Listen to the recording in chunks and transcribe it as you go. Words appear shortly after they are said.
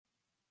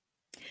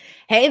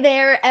Hey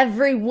there,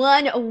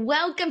 everyone.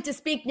 Welcome to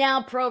Speak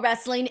Now Pro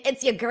Wrestling.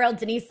 It's your girl,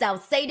 Denise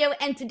Salcedo,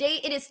 and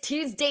today it is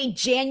Tuesday,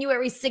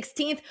 January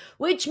 16th,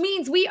 which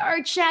means we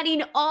are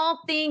chatting all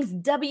things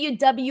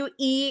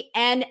WWE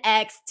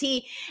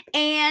NXT.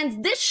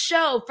 And this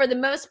show, for the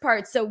most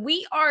part, so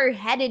we are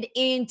headed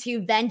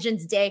into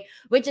Vengeance Day,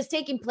 which is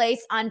taking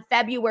place on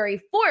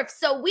February 4th.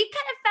 So we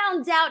kind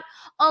of found out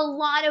a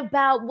lot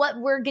about what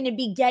we're going to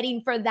be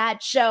getting for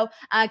that show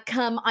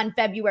come on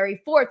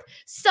February 4th.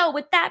 So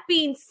with that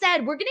being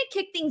said, we're going to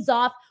kick things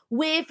off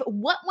with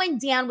what went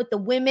down with the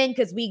women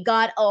because we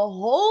got a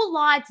whole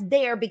lot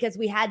there because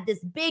we had this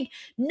big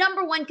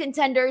number one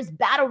contenders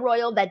battle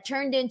royal that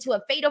turned into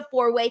a fatal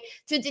four-way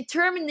to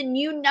determine the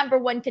new number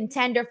one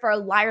contender for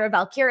Lyra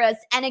Valkyria's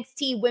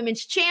NXT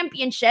Women's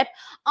Championship.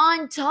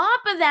 On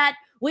top of that,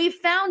 we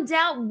found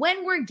out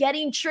when we're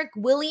getting Trick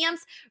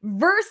Williams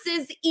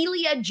versus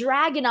Ilya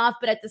Dragunov,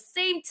 but at the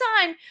same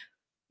time,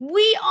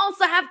 we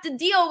also have to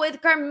deal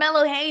with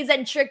Carmelo Hayes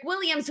and Trick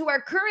Williams, who are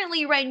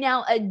currently right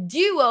now a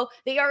duo.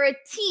 They are a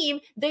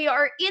team. They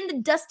are in the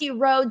Dusty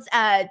Rhodes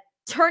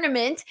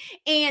tournament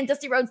and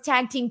Dusty Rhodes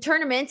tag team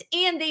tournament,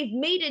 and they've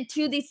made it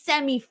to the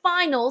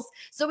semifinals.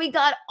 So we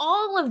got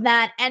all of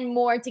that and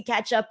more to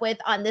catch up with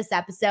on this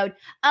episode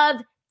of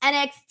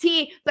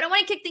NXT. But I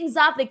want to kick things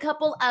off with a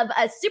couple of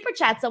super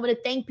chats. I want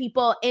to thank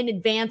people in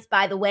advance,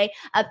 by the way.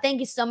 Thank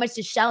you so much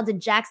to Sheldon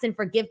Jackson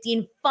for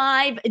gifting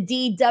 5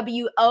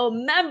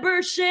 DWO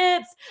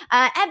memberships.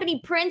 Ebony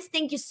Prince,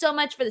 thank you so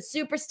much for the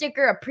super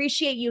sticker.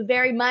 Appreciate you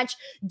very much.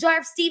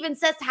 Darth Steven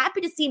says,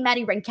 happy to see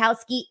Maddie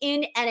Rankowski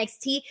in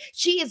NXT.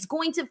 She is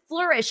going to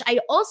flourish. I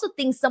also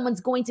think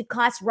someone's going to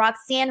cost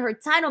Roxanne her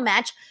title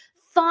match.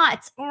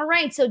 Thoughts. All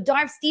right, so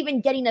Darth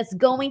Steven getting us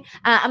going.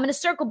 I'm going to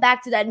circle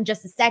back to that in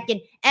just a second.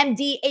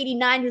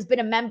 MD89, who's been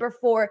a member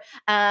for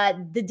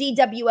the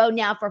DWO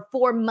now for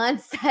 4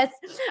 months, says,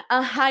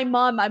 hi,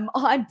 Mom, I'm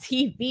on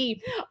TV.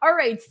 All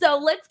right, so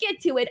let's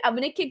get to it. I'm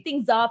going to kick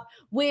things off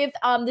with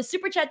the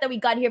super chat that we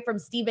got here from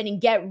Steven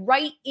and get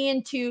right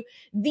into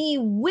the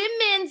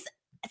women's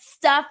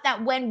stuff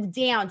that went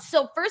down.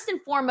 So first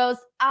and foremost,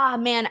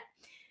 man,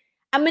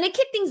 I'm going to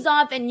kick things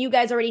off, and you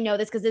guys already know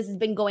this because this has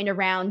been going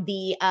around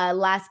the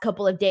last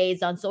couple of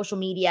days on social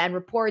media, and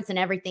reports and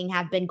everything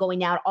have been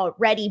going out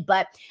already,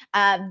 but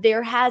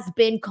there has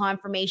been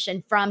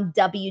confirmation from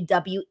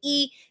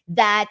WWE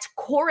that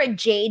Cora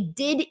Jade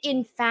did,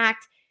 in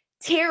fact,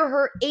 tear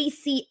her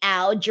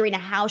ACL during a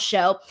house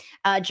show,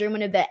 during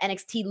one of the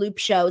NXT Loop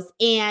shows,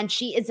 and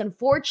she is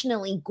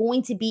unfortunately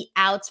going to be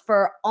out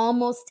for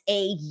almost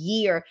a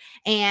year,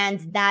 and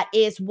that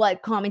is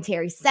what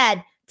commentary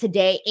said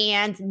today.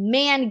 And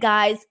man,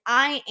 guys,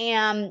 I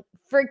am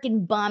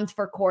freaking bummed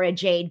for Cora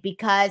Jade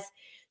because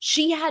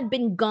she had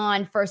been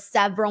gone for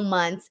several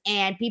months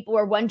and people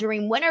were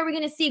wondering, when are we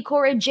going to see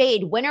Cora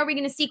Jade? When are we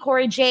going to see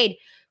Cora Jade?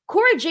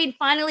 Cora Jade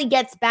finally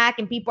gets back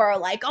and people are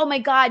like, oh my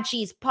God,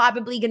 she's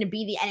probably going to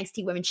be the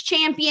NXT Women's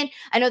Champion.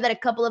 I know that a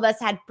couple of us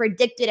had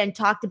predicted and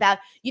talked about,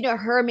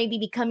 her maybe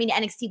becoming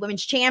NXT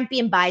Women's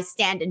Champion by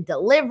Stand and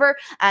Deliver.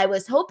 I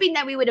was hoping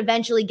that we would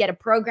eventually get a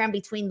program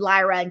between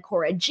Lyra and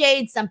Cora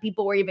Jade. Some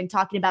people were even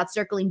talking about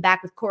circling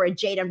back with Cora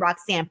Jade and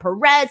Roxanne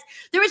Perez.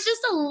 There was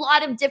just a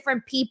lot of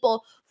different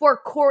people for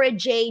Cora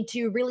Jade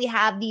to really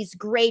have these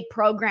great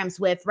programs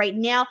with. Right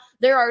now,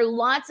 there are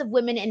lots of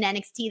women in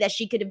NXT that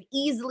she could have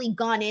easily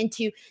gone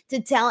into to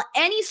tell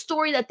any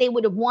story that they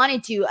would have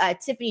wanted to.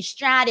 Tiffany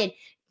Stratton,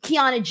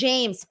 Kiana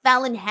James,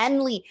 Fallon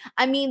Henley.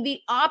 I mean,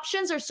 the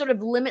options are sort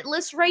of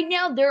limitless right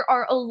now. There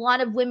are a lot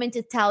of women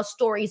to tell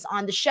stories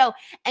on the show.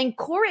 And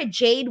Cora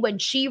Jade, when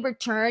she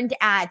returned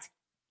at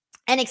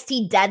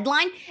NXT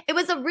Deadline, it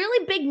was a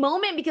really big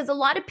moment because a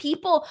lot of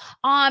people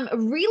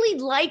really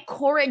like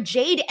Cora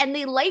Jade, and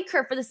they like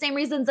her for the same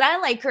reasons that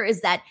I like her, is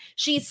that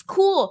she's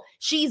cool,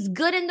 she's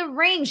good in the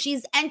ring,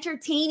 she's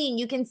entertaining.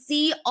 You can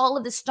see all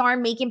of the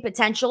star-making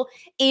potential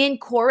in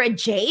Cora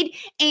Jade,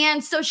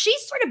 and so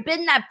she's sort of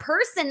been that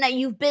person that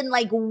you've been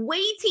like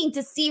waiting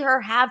to see her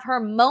have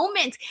her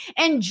moment.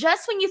 And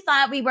just when you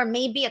thought we were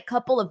maybe a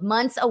couple of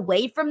months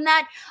away from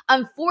that,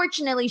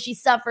 unfortunately, she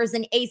suffers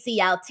an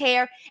ACL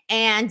tear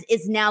and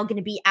is now going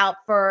to be out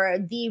for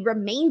the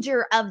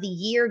remainder of the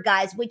year,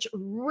 guys, which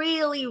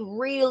really,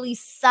 really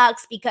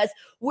sucks because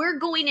we're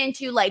going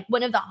into like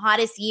one of the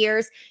hottest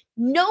years.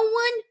 No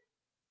one,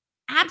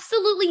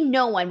 absolutely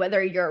no one,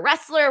 whether you're a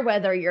wrestler,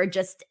 whether you're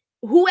just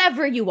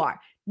whoever you are,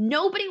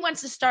 nobody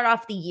wants to start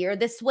off the year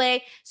this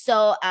way.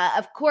 So,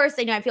 of course,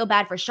 I know I feel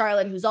bad for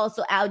Charlotte, who's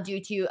also out due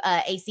to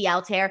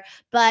ACL tear,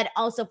 but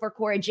also for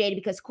Cora Jade,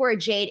 because Cora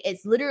Jade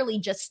is literally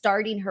just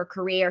starting her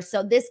career.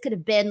 So this could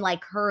have been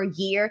like her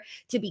year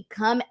to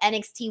become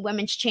NXT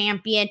Women's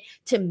Champion,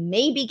 to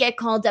maybe get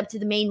called up to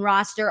the main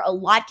roster. A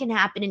lot can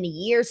happen in a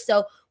year.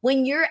 So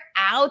when you're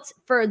out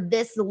for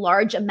this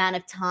large amount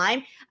of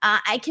time,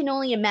 I can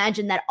only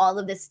imagine that all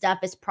of this stuff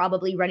is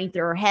probably running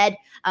through her head.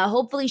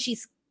 Hopefully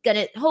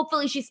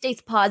she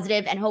stays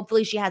positive, and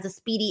hopefully she has a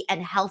speedy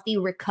and healthy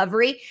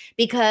recovery,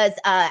 because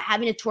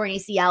having a torn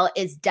ACL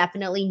is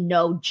definitely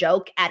no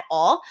joke at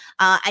all.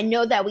 I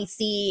know that we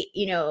see,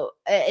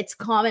 it's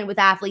common with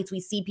athletes. We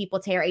see people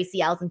tear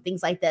ACLs and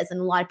things like this, and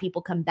a lot of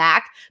people come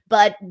back.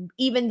 But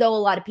even though a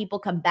lot of people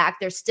come back,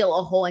 there's still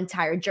a whole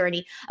entire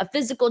journey, a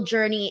physical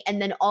journey,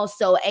 and then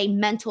also a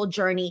mental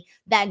journey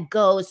that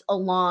goes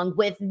along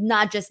with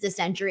not just this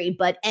injury,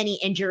 but any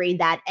injury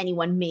that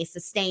anyone may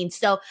sustain.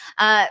 So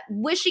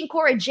wishing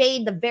Cora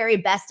Jade the very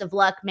best of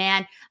luck,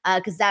 man,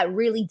 because that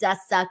really does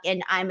suck.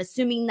 And I'm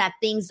assuming that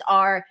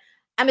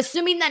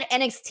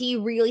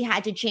NXT really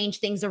had to change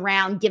things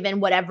around given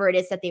whatever it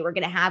is that they were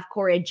going to have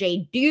Cora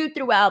Jade do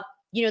throughout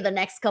the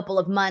next couple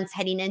of months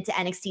heading into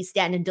NXT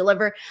Stand and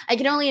Deliver. I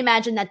can only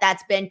imagine that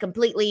that's been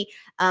completely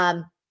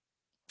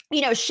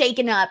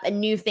shaken up and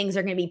new things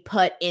are going to be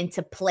put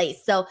into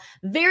place. So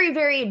very,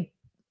 very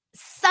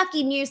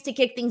sucky news to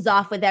kick things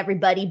off with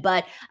everybody,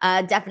 but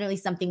definitely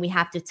something we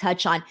have to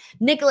touch on.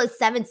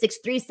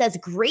 Nicholas763 says,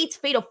 great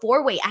fatal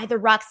four-way. Either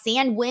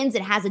Roxanne wins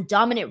and has a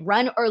dominant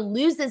run or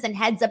loses and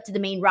heads up to the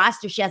main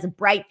roster. She has a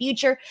bright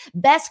future.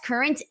 Best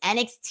current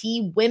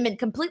NXT women.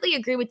 Completely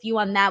agree with you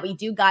on that. We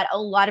do got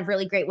a lot of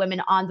really great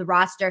women on the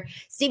roster.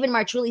 Stephen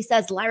Marchulli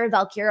says, Lyra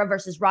Valkyria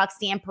versus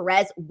Roxanne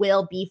Perez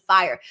will be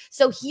fire.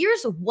 So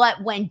here's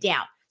what went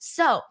down.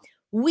 So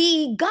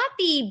we got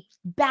the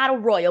battle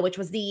royal, which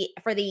was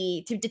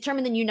to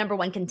determine the new number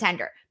one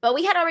contender. But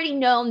we had already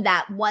known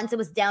that once it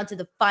was down to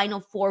the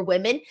final four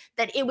women,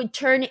 that it would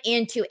turn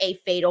into a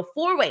fatal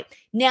four-way.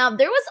 Now,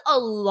 there was a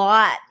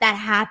lot that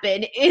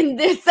happened in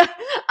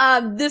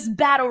this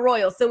battle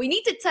royal. So we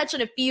need to touch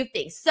on a few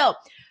things. So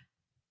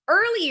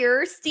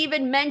earlier,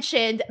 Steven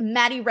mentioned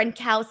Maddie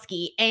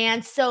Renkowski.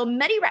 And so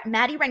Maddie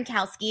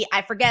Renkowski,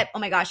 I forget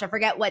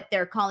what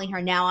they're calling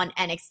her now on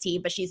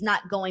NXT, but she's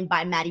not going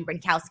by Maddie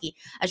Renkowski.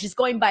 She's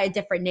going by a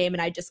different name,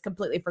 and I just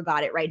completely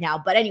forgot it right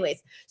now. But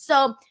anyways,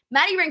 so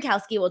Maddie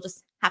Renkowski, we'll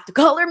just have to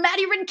call her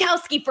Maddie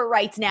Renkowski for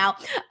right now.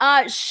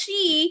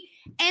 She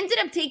ended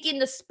up taking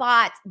the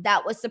spot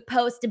that was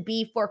supposed to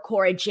be for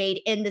Cora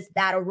Jade in this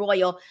battle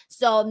royal.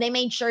 So they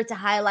made sure to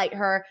highlight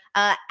her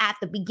at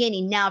the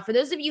beginning. Now, for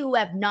those of you who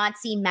have not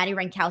seen Maddie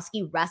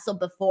Renkowski wrestle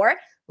before,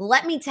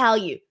 let me tell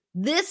you,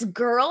 this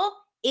girl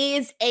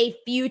is a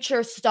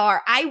future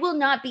star. I will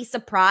not be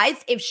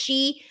surprised if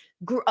she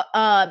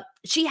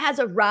has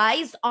a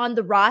rise on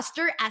the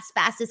roster as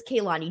fast as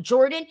Kaylani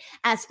Jordan,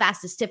 as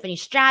fast as Tiffany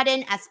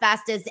Stratton, as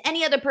fast as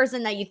any other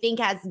person that you think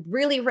has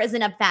really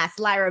risen up fast.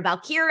 Lyra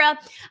Valkyria.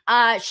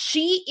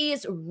 She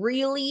is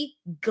really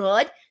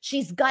good.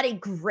 She's got a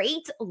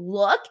great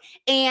look.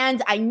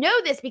 And I know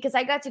this because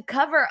I got to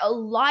cover a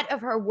lot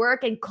of her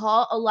work and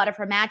call a lot of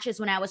her matches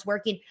when I was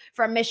working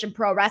for Mission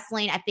Pro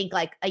Wrestling, I think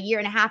like a year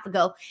and a half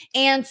ago.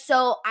 And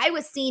so I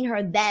was seeing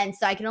her then.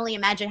 So I can only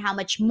imagine how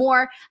much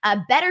more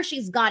better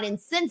she's gotten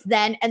since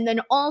then. And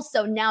then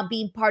also now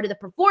being part of the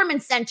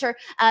Performance Center,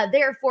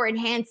 therefore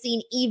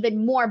enhancing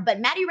even more. But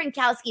Maddie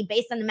Renkowski,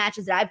 based on the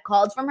matches that I've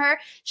called from her,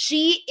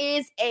 she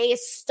is a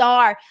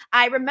star.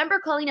 I remember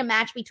calling a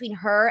match between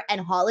her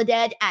and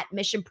Holodead at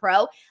Mission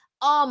Pro.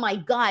 Oh my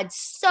God,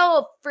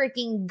 so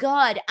freaking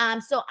good.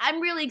 So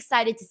I'm really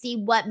excited to see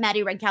what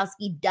Maddie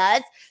Renkowski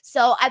does.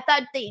 So I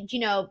thought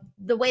that,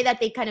 the way that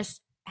they kind of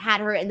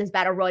had her in this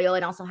battle royal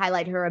and also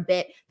highlight her a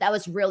bit, that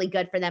was really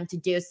good for them to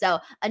do. So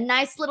a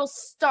nice little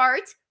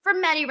start for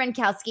Maddie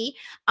Renkowski.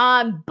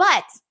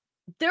 But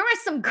there were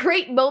some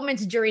great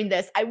moments during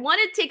this. I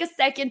want to take a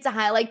second to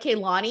highlight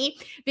Kaylani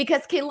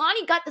because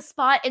Kaylani got the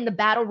spot in the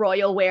battle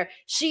royal where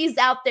she's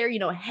out there,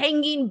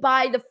 hanging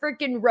by the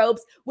freaking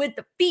ropes with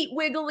the feet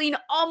wiggling,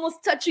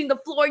 almost touching the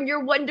floor. And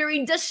you're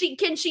wondering,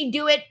 can she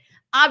do it?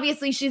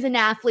 Obviously, she's an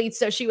athlete,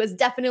 so she was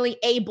definitely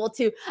able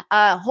to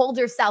hold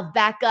herself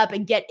back up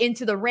and get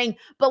into the ring.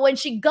 But when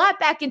she got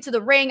back into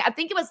the ring, I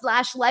think it was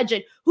Lash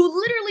Legend who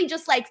literally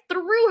just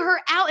threw her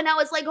out. And I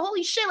was like,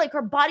 holy shit,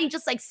 her body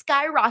just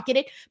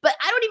skyrocketed. But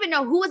I don't even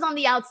know who was on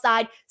the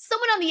outside.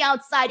 Someone on the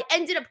outside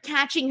ended up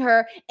catching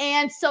her.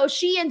 And so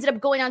she ended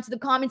up going onto the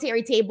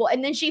commentary table.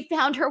 And then she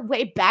found her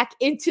way back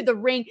into the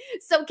ring.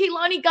 So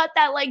Kaylani got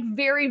that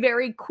very,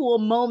 very cool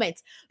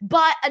moment.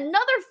 But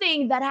another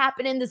thing that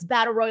happened in this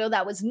battle royal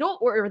that was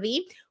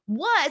noteworthy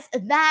was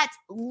that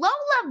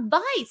Lola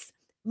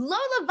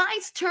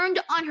Vice turned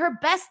on her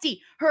bestie,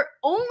 her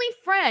only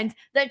friend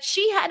that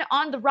she had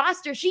on the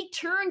roster. She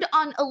turned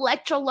on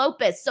Elektra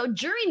Lopez. So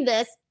during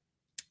this,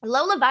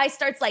 Lola Vice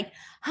starts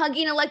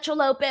hugging Elektra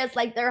Lopez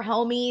like they're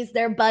homies,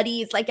 they're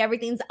buddies,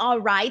 everything's all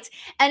right.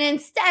 And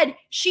instead,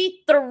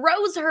 she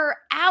throws her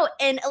out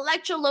and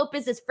Elektra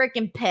Lopez is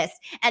freaking pissed.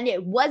 And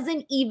it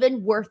wasn't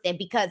even worth it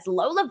because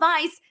Lola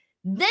Vice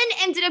then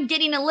ended up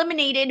getting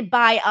eliminated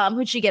by,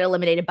 who'd she get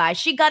eliminated by?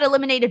 She got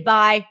eliminated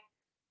by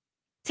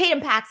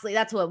Tatum Paxley.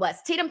 That's what it was.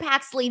 Tatum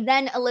Paxley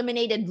then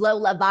eliminated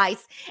Lola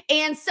Vice.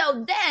 And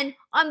so then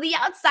on the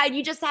outside,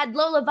 you just had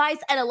Lola Vice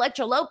and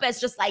Elektra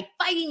Lopez just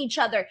fighting each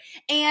other.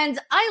 And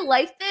I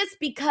like this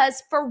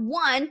because for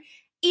one,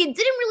 it didn't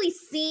really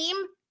seem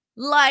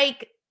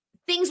like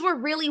things were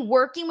really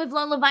working with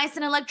Lola Vice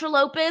and Elektra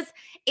Lopez.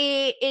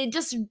 It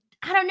just,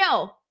 I don't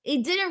know.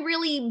 It didn't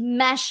really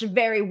mesh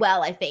very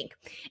well, I think.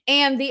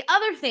 And the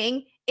other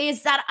thing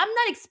is that I'm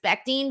not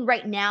expecting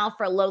right now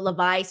for Lola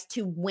Vice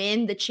to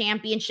win the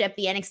championship,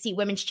 the NXT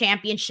Women's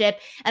Championship.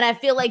 And I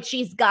feel like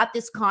she's got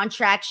this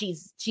contract,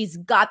 she's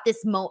got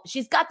this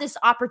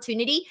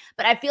opportunity,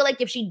 but I feel like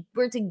if she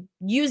were to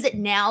use it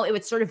now, it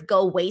would sort of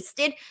go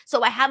wasted.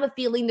 So I have a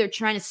feeling they're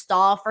trying to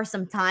stall for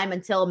some time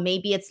until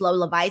maybe it's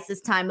Lola Vice's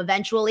time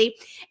eventually.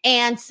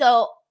 And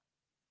so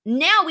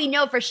now we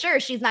know for sure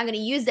she's not going to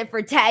use it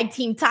for tag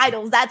team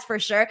titles. That's for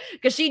sure,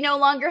 because she no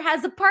longer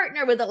has a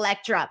partner with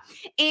Elektra.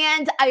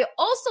 And I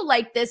also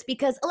like this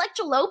because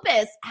Elektra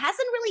Lopez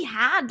hasn't really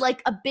had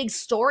like a big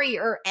story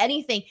or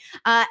anything.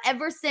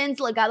 Ever since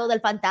Legado del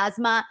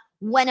Fantasma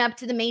went up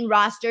to the main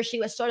roster, she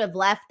was sort of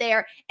left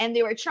there and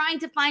they were trying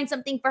to find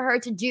something for her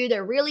to do.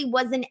 There really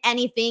wasn't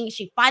anything.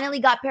 She finally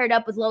got paired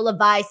up with Lola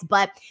Vice,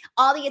 but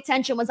all the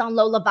attention was on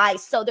Lola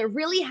Vice. So there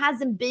really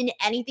hasn't been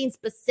anything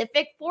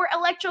specific for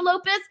Elektra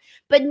Lopez.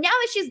 But now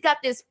that she's got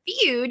this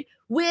feud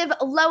with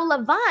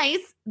Lola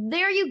Vice,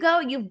 there you go.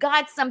 You've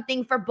got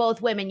something for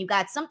both women. You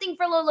got something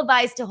for Lola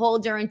Vice to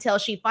hold her until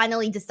she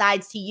finally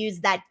decides to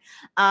use that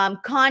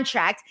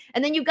contract.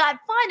 And then you got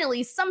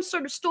finally some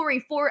sort of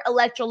story for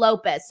Elektra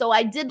Lopez. So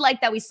I did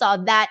like that we saw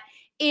that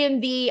in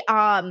the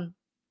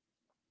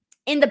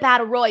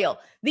Battle Royal.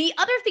 The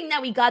other thing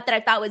that we got that I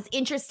thought was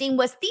interesting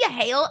was Thea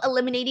Hale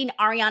eliminating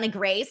Ariana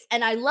Grace.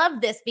 And I love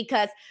this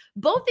because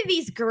both of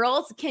these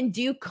girls can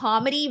do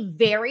comedy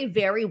very,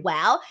 very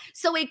well.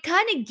 So it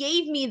kind of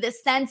gave me the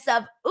sense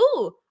of,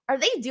 ooh, are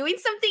they doing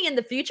something in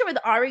the future with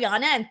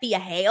Ariana and Thea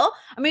Hale?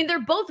 I mean,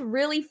 they're both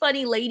really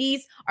funny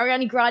ladies.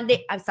 Ariana Grace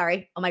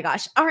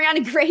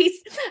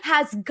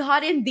has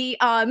gotten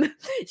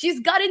she's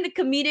gotten the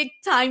comedic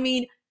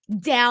timing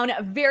down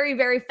very,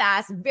 very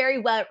fast, very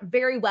well,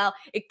 very well.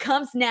 It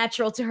comes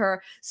natural to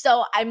her.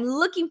 So I'm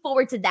looking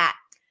forward to that.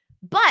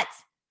 But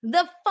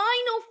the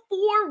final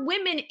 4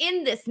 women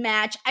in this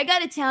match, I got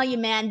to tell you,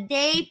 man,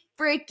 they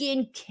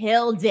freaking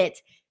killed it.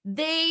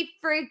 They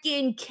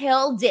freaking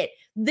killed it.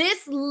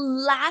 This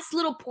last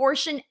little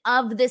portion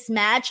of this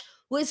match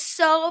was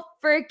so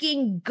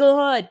freaking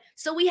good.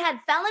 So we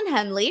had Fallon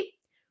Henley,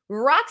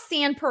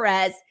 Roxanne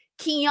Perez,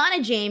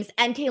 Kiana James,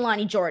 and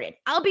Kaylani Jordan.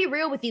 I'll be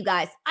real with you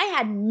guys. I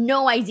had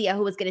no idea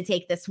who was going to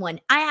take this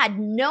one. I had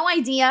no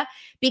idea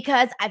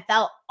because I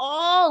felt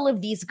all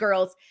of these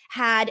girls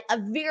had a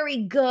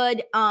very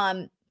good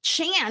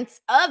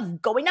chance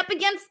of going up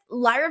against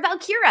Lyra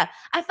Valkyria.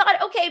 I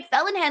thought, okay,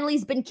 Fallon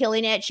Henley's been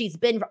killing it. She's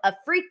been a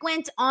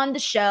frequent on the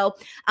show.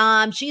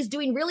 She's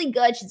doing really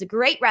good. She's a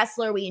great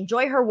wrestler. We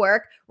enjoy her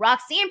work.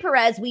 Roxanne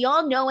Perez, we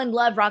all know and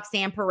love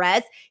Roxanne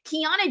Perez.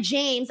 Kiana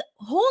James,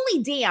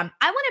 holy damn.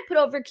 I want to put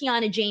over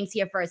Kiana James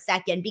here for a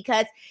second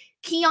because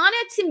Kiana,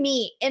 to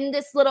me, in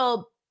this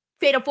little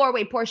fatal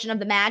 4-way portion of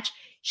the match,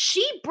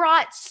 she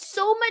brought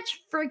so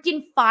much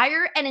freaking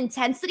fire and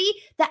intensity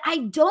that I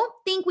don't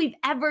think we've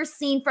ever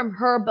seen from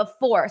her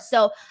before.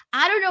 So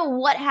I don't know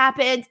what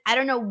happened. I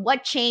don't know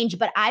what changed,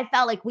 but I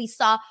felt like we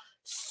saw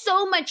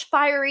so much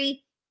fieriness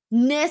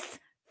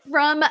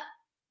from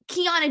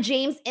Kiana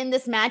James in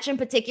this match in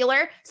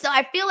particular. So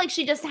I feel like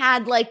she just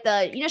had like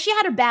she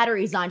had her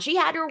batteries on. She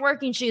had her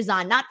working shoes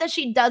on. Not that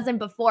she doesn't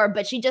before,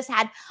 but she just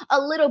had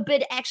a little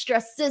bit extra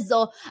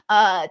sizzle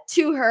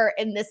to her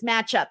in this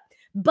matchup.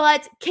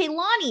 But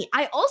Kaylani,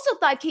 I also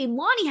thought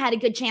Kaylani had a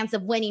good chance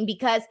of winning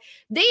because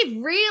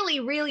they've really,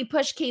 really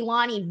pushed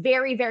Kaylani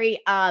very, very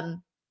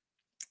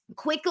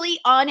quickly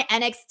on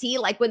NXT.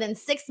 Like within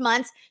 6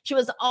 months, she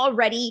was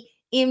already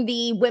in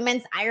the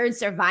Women's Iron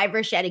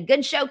Survivor. She had a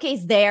good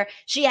showcase there.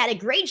 She had a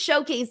great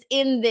showcase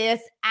in this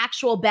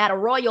actual Battle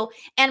Royal.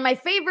 And my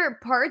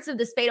favorite parts of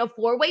this Fatal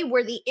 4-Way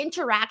were the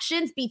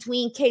interactions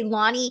between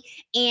Kaylani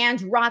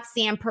and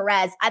Roxanne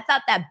Perez. I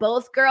thought that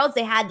both girls,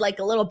 they had like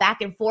a little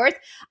back and forth.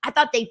 I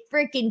thought they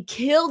freaking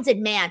killed it,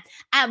 man.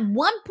 At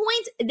one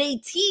point, they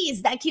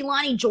teased that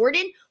Kaylani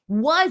Jordan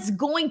was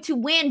going to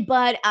win,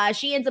 but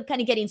she ends up kind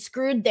of getting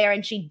screwed there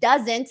and she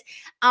doesn't.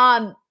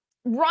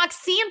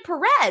 Roxanne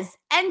Perez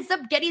ends up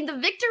getting the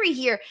victory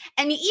here.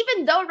 And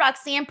even though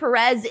Roxanne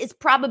Perez is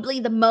probably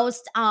the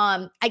most,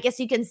 I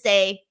guess you can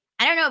say,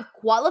 I don't know if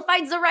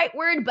qualified is the right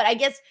word, but I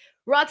guess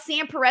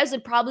Roxanne Perez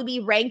would probably be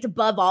ranked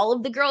above all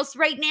of the girls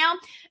right now.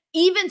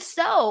 Even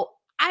so,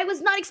 I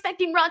was not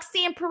expecting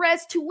Roxanne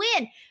Perez to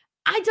win.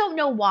 I don't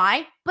know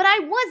why, but I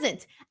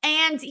wasn't.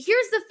 And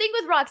here's the thing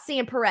with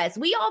Roxanne Perez.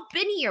 We all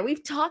been here.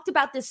 We've talked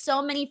about this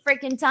so many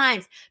freaking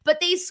times, but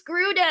they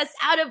screwed us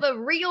out of a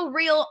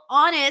real,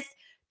 honest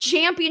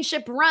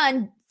championship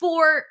run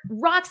for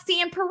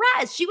Roxanne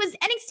Perez. She was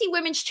NXT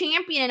Women's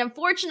Champion, and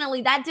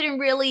unfortunately, that didn't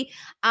really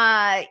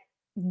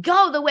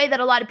go the way that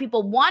a lot of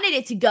people wanted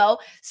it to go.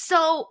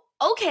 So,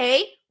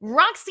 okay,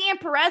 Roxanne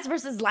Perez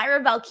versus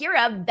Lyra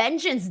Valkyria,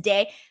 Vengeance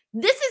Day.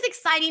 This is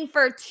exciting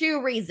for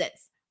 2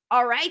 reasons.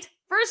 All right.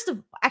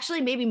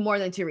 Actually, maybe more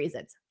than 2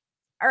 reasons.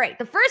 All right.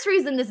 The first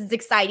reason this is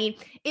exciting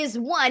is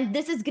 1,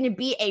 this is going to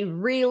be a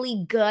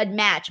really good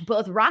match.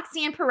 Both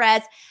Roxanne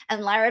Perez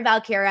and Lyra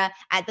Valkyria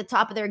at the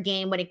top of their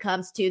game when it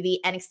comes to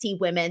the NXT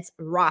women's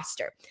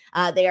roster.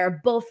 They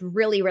are both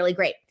really, really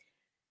great.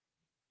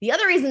 The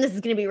other reason this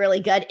is going to be really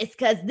good is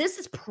because this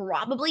is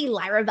probably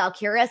Lyra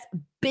Valkyria's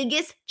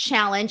biggest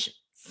challenge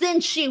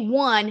since she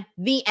won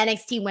the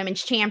NXT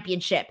Women's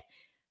Championship.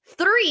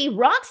 3,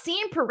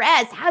 Roxanne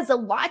Perez has a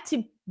lot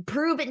to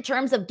prove in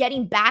terms of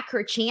getting back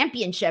her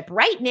championship.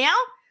 Right now,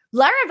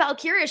 Lyra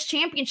Valkyria's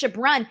championship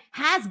run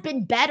has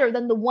been better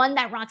than the one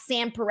that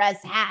Roxanne Perez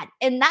had.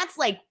 And that's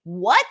like,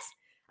 what?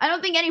 I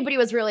don't think anybody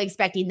was really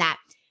expecting that.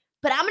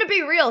 But I'm going to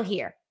be real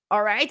here.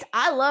 All right.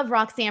 I love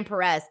Roxanne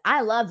Perez.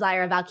 I love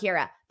Lyra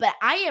Valkyria, but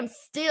I am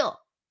still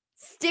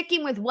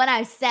sticking with what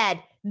I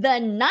said. The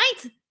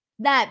night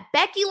that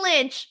Becky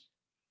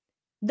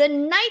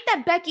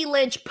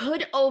Lynch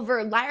put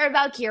over Lyra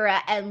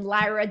Valkyria and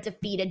Lyra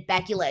defeated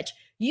Becky Lynch.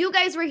 You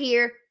guys were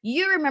here.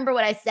 You remember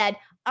what I said.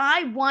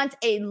 I want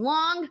a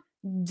long,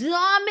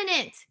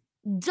 dominant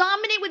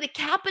with a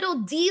capital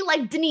D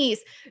like Denise,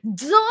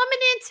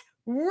 dominant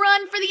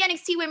run for the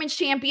NXT Women's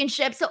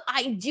Championship. So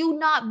I do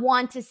not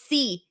want to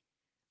see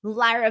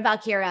Lyra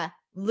Valkyria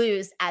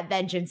lose at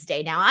Vengeance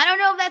Day. Now, I don't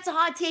know if that's a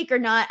hot take or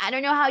not. I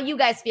don't know how you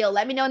guys feel.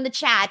 Let me know in the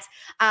chat.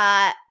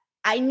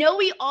 I know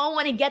we all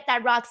want to get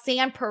that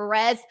Roxanne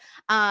Perez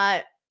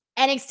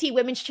NXT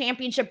Women's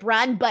Championship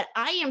run, but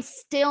I am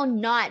still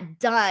not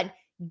done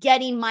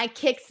getting my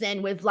kicks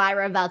in with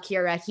Lyra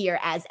Valkyria here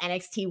as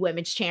NXT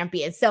Women's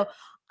Champion. So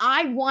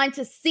I want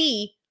to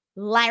see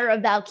Lyra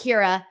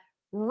Valkyria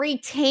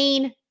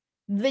retain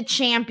the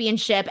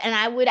championship, and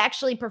I would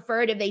actually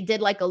prefer it if they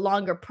did like a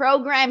longer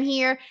program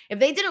here. If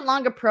they did a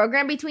longer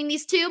program between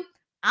these two,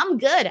 I'm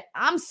good.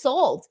 I'm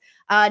sold.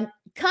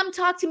 Come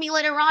talk to me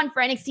later on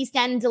for NXT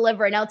Stand and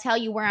Deliver, and I'll tell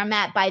you where I'm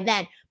at by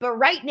then. But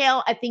right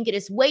now, I think it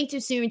is way too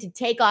soon to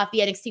take off the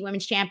NXT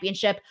Women's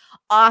Championship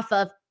off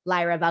of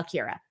Lyra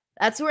Valkyria.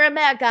 That's where I'm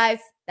at, guys.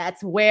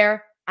 That's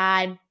where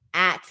I'm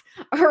at.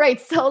 All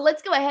right, so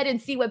let's go ahead and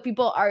see what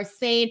people are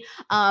saying,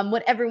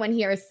 what everyone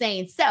here is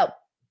saying. So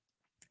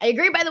I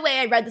agree, by the way,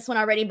 I read this one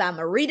already, but I'm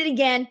going to read it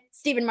again.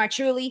 Stephen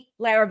Marchulli,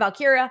 Lyra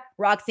Valkyria,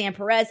 Roxanne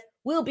Perez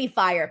will be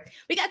fire.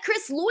 We got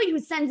Chris Lloyd who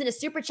sends in a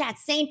super chat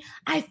saying,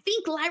 I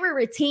think Lyra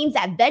retains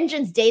at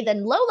Vengeance Day,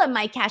 then Lola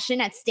might cash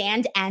in at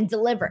Stand and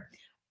Deliver.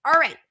 All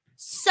right,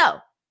 so,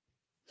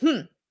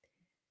 I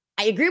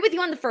agree with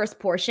you on the first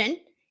portion.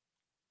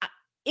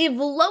 If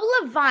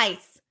Lola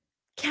Vice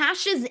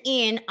cashes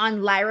in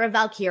on Lyra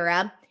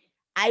Valkyria,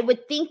 I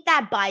would think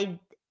that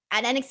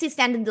at NXT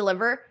Stand and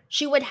Deliver,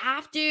 she would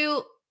have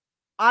to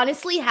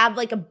honestly have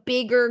like a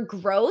bigger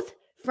growth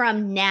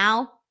from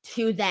now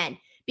to then,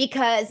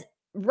 because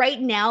right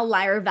now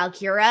Lyra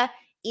Valkyria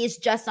is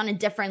just on a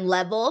different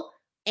level,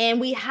 and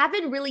we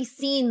haven't really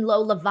seen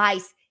Lola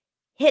Vice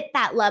hit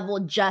that level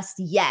just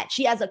yet.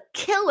 She has a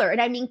killer, and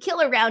I mean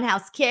killer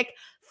roundhouse kick,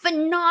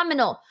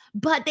 phenomenal,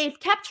 but they've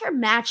kept her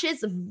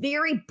matches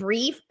very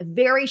brief,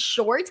 very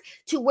short,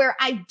 to where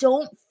I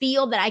don't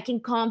feel that I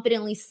can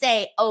confidently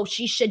say, oh,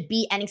 she should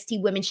be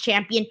NXT Women's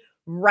Champion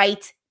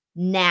right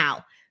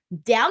now.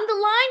 Down the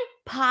line,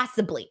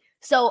 possibly.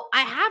 So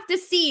I have to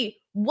see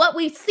what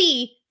we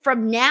see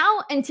from now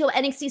until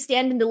NXT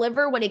Stand and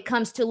Deliver when it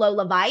comes to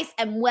Lola Vice,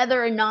 and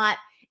whether or not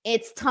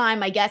it's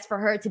time, I guess, for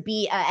her to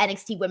be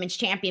NXT Women's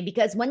Champion.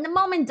 Because when the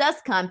moment does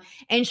come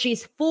and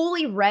she's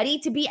fully ready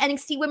to be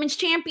NXT Women's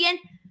Champion,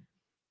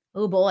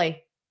 oh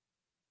boy,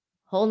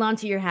 hold on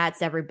to your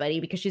hats, everybody,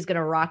 because she's going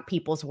to rock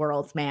people's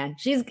worlds, man.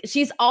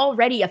 She's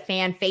already a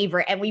fan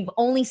favorite, and we've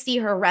only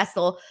seen her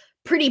wrestle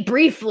pretty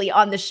briefly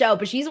on the show,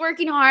 but she's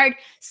working hard,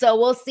 so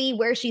we'll see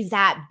where she's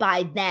at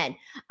by then.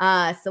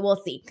 So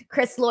we'll see.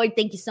 Chris Lloyd,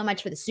 thank you so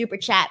much for the super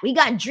chat. We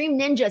got Dream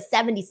Ninja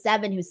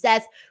 77 who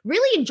says,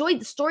 really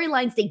enjoyed the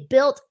storylines they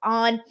built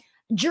on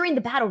during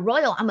the Battle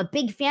Royal. I'm a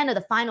big fan of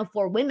the Final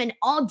Four women,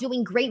 all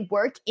doing great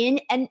work in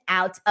and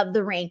out of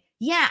the ring.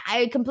 Yeah,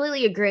 I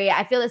completely agree.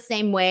 I feel the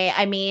same way.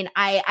 I mean,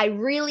 I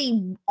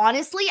really,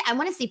 honestly, I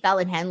want to see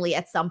Fallon Henley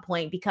at some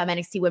point become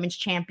NXT Women's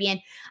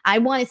Champion. I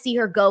want to see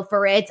her go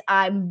for it.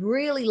 I'm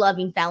really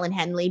loving Fallon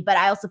Henley, but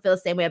I also feel the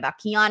same way about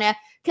Kiana.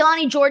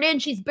 Kelani Jordan,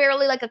 she's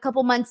barely like a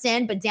couple months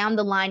in, but down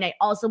the line, I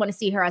also want to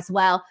see her as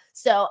well.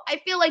 So I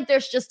feel like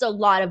there's just a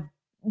lot of,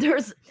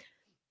 this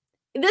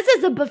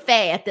is a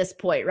buffet at this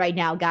point right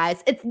now,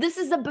 guys. This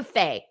is a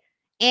buffet.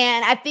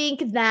 And I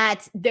think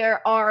that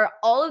there are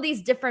all of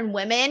these different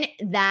women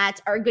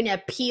that are going to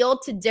appeal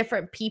to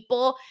different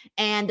people,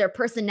 and their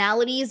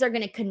personalities are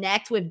going to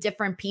connect with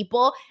different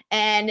people.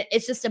 And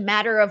it's just a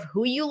matter of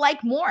who you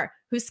like more,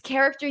 whose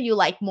character you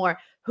like more,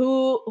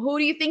 who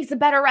do you think is a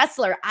better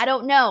wrestler? I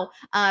don't know,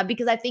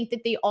 because I think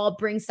that they all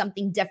bring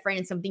something different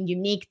and something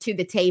unique to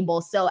the table.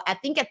 So I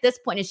think at this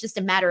point, it's just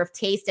a matter of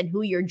taste and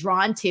who you're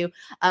drawn to,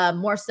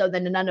 more so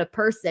than another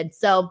person.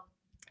 So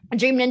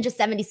Dream Ninja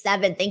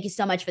 77, thank you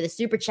so much for the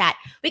super chat.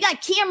 We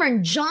got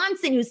Cameron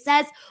Johnson who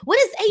says, what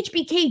is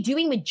HBK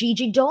doing with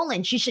Gigi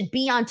Dolan? She should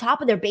be on top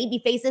of their baby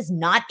faces,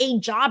 not a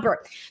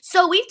jobber.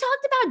 So we've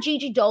talked about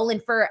Gigi Dolan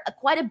for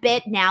quite a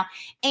bit now.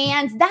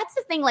 And that's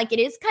the thing, like it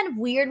is kind of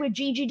weird with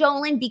Gigi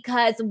Dolan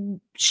because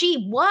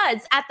she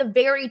was at the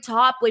very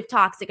top with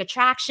Toxic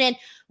Attraction.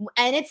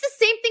 And it's the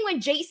same thing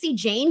with JC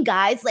Jane,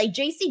 guys. Like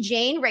JC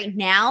Jane right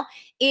now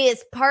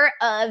is part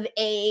of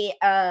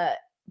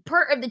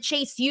the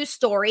Chase U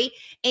story.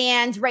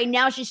 And right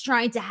now she's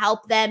trying to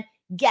help them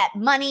get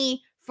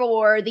money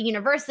for the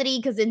university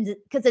because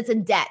it's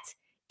in debt.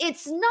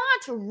 It's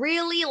not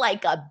really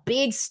like a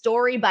big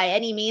story by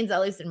any means,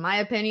 at least in my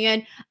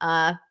opinion.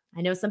 I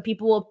know some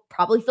people will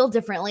probably feel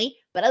differently,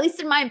 but at least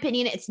in my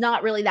opinion, it's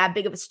not really that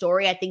big of a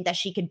story. I think that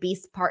she could be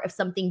part of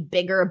something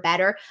bigger or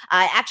better.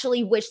 I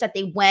actually wish that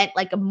they went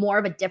like a more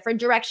of a different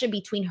direction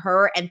between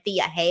her and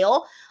Thea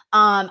Hale.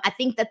 I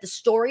think that the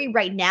story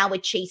right now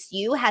with Chase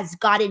U has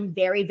gotten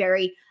very,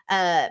 very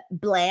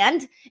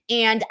bland.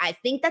 And I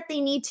think that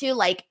they need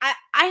to I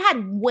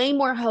had way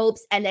more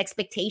hopes and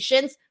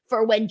expectations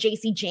for when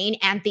JC Jane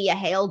and Thea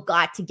Hale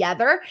got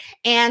together.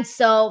 And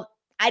so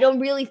I don't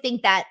really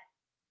think that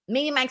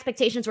maybe my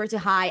expectations were too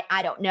high.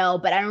 I don't know,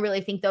 but I don't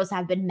really think those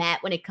have been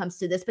met when it comes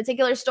to this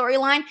particular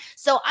storyline.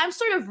 So I'm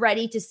sort of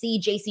ready to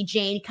see JC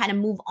Jane kind of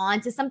move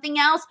on to something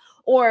else.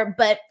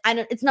 But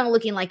it's not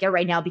looking like it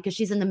right now because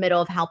she's in the middle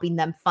of helping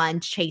them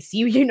fund Chase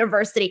U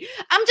University.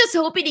 I'm just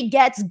hoping it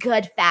gets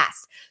good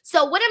fast.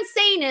 So what I'm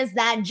saying is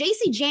that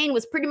JC Jane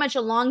was pretty much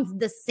along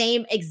the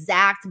same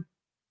exact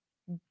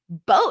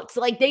boat.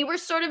 Like they were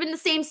sort of in the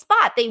same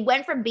spot. They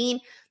went from being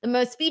the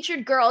most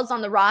featured girls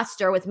on the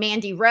roster with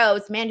Mandy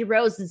Rose. Mandy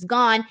Rose is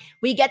gone.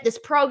 We get this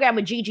program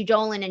with Gigi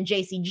Dolan and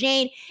JC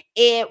Jane.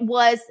 It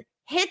was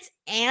hit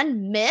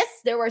and miss.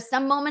 There were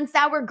some moments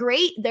that were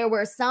great. There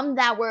were some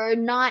that were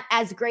not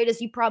as great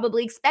as you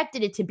probably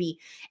expected it to be.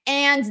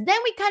 And then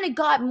we kind of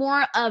got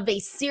more of a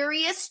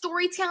serious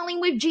storytelling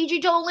with Gigi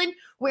Dolan,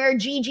 where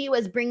Gigi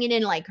was bringing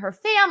in like her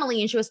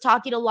family and she was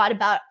talking a lot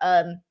about,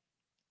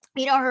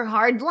 her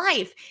hard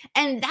life.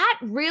 And that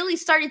really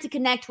started to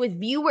connect with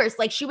viewers.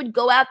 Like she would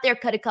go out there,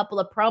 cut a couple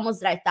of promos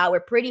that I thought were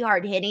pretty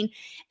hard hitting.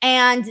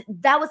 And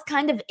that was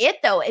kind of it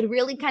though. It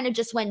really kind of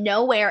just went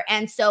nowhere.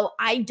 And so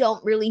I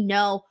don't really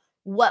know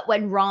what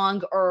went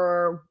wrong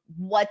or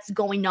what's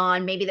going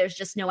on. Maybe there's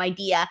just no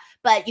idea.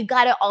 But you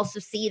got to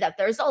also see that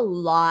there's a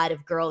lot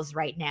of girls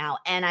right now.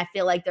 And I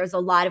feel like there's a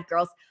lot of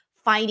girls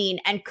fighting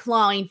and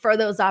clawing for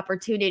those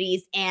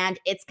opportunities. And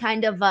it's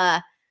kind of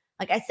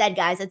like I said,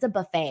 guys, it's a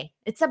buffet.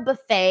 It's a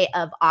buffet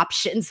of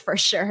options for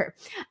sure.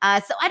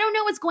 So I don't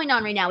know what's going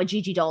on right now with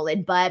Gigi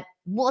Dolan, but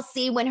we'll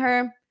see when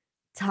her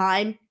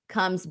time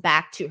comes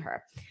back to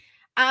her.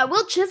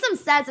 Will Chisholm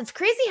says, it's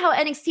crazy how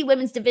NXT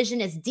women's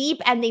division is deep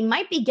and they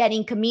might be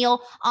getting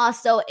Camille.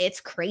 Also, it's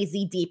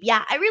crazy deep.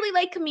 Yeah, I really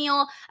like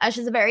Camille.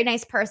 She's a very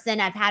nice person.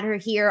 I've had her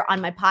here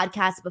on my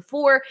podcast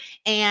before.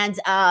 And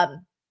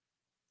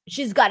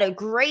she's got a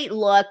great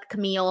look,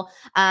 Camille.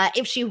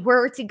 If she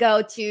were to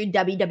go to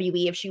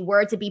WWE, if she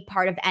were to be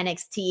part of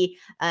NXT,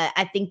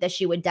 I think that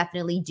she would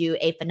definitely do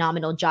a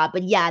phenomenal job.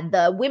 But yeah,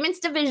 the women's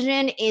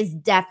division is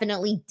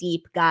definitely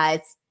deep, guys.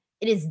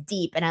 It is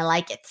deep, and I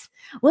like it.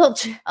 Oh,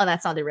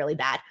 that sounded really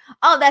bad.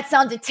 Oh, that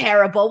sounded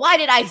terrible. Why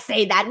did I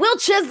say that? Will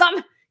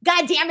Chisholm.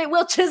 God damn it,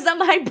 Will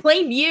Chisholm. I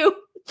blame you.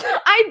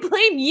 I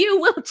blame you,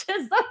 Will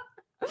Chisholm.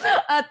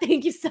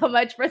 Thank you so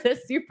much for the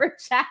super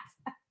chat.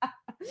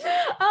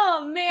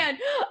 Oh man.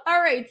 All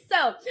right.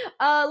 So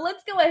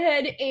let's go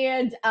ahead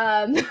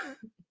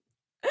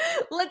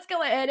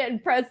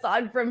and press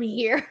on from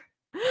here.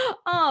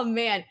 Oh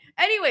man.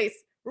 Anyways,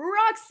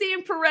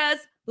 Roxanne Perez,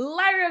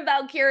 Lyra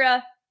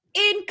Valkyria,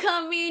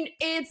 incoming.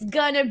 It's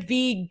gonna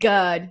be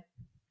good.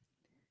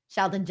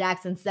 Sheldon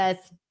Jackson says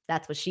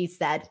that's what she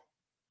said.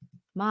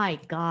 My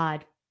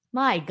God.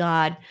 My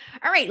God.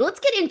 All right,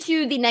 let's get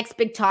into the next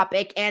big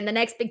topic. And the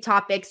next big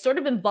topic sort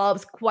of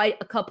involves quite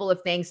a couple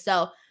of things.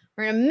 So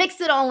we're going to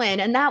mix it all in.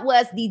 And that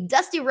was the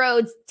Dusty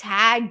Rhodes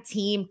Tag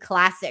Team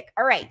Classic.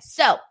 All right,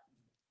 so I'm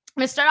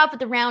going to start off with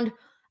the round,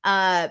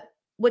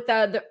 with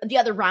the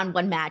other round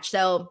one match.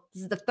 So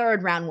this is the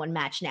third round one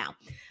match now.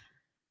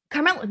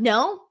 Carmelo,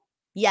 no?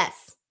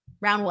 Yes,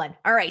 round one.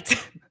 All right.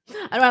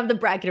 I don't have the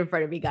bracket in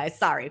front of me, guys.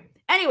 Sorry.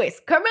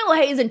 Anyways, Carmelo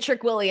Hayes and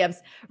Trick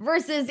Williams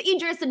versus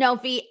Idris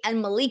Enofi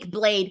and Malik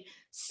Blade.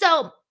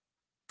 So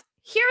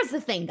here's the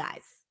thing,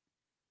 guys.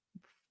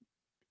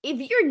 If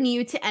you're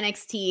new to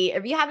NXT,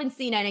 if you haven't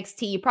seen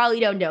NXT, you probably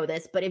don't know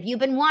this, but if you've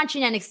been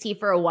watching NXT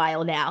for a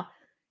while now,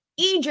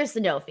 Idris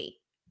Enofi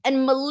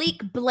and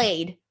Malik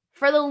Blade,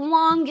 for the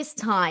longest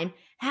time,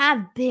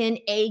 have been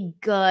a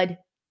good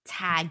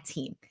tag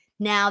team.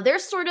 Now, they're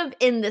sort of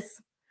in this,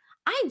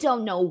 I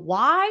don't know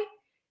why,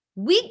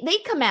 they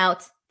come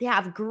out, they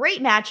have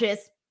great matches,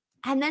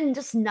 and then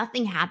just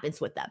nothing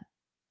happens with them.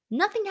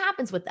 Nothing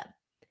happens with them.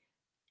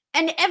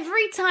 And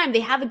every time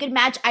they have a good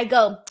match, I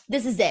go,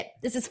 this is it.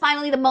 This is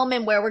finally the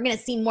moment where we're going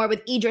to see more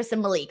with Idris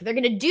and Malik. They're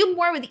going to do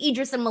more with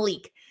Idris and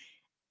Malik.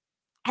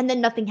 And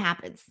then nothing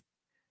happens.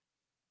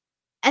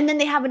 And then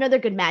they have another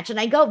good match. And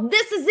I go,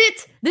 this is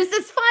it. This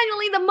is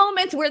finally the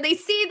moment where they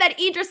see that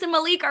Idris and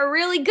Malik are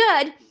really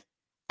good.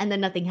 And then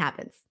nothing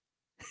happens.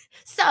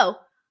 So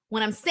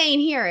what I'm saying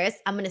here is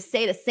I'm going to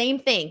say the same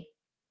thing.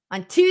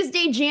 On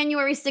Tuesday,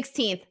 January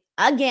 16th,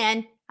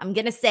 again, I'm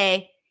going to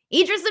say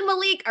Idris and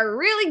Malik are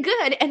really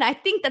good, and I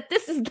think that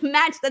this is the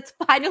match that's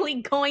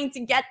finally going to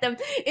get them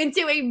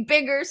into a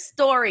bigger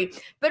story.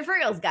 But for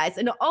reals, guys,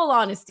 in all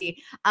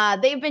honesty,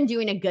 they've been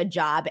doing a good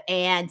job,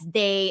 and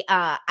they,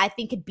 I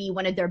think, could be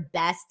one of their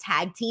best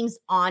tag teams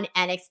on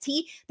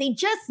NXT. They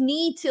just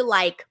need to,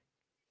 like,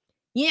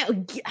 you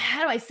know,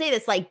 how do I say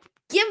this? Like,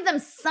 give them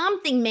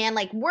something, man.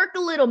 Like, work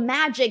a little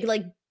magic,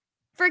 like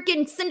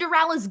freaking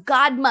Cinderella's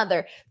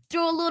godmother.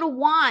 Throw a little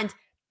wand.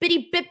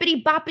 Bitty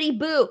bippity boppity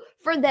boo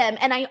for them.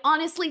 And I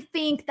honestly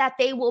think that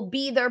they will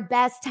be their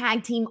best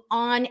tag team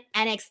on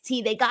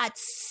NXT. They got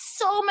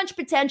so much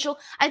potential.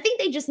 I think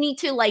they just need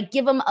to like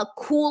give them a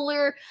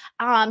cooler,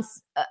 I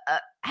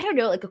don't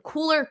know, like a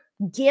cooler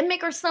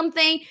gimmick or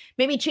something.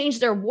 Maybe change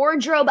their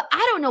wardrobe.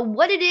 I don't know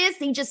what it is.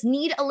 They just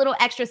need a little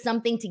extra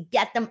something to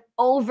get them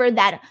over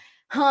that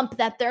hump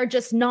that they're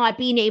just not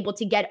being able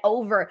to get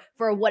over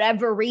for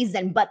whatever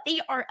reason. But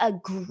they are a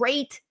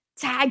great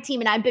tag team,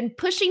 and I've been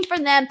pushing for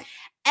them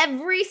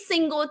every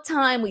single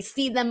time we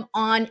see them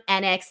on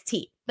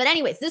NXT. But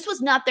anyways, this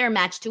was not their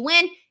match to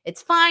win.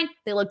 It's fine.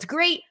 They looked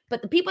great.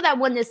 But the people that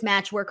won this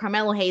match were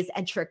Carmelo Hayes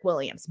and Trick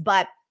Williams.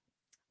 But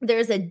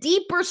there's a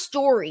deeper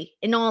story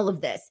in all of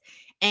this.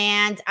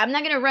 And I'm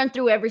not going to run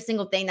through every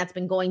single thing that's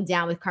been going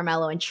down with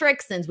Carmelo and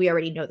Trick since we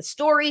already know the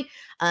story.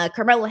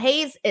 Carmelo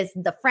Hayes is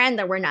the friend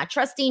that we're not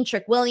trusting.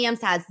 Trick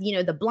Williams has, you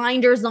know, the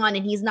blinders on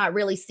and he's not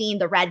really seeing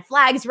the red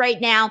flags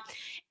right now.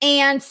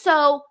 And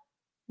so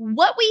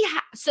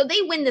so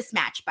they win this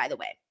match, by the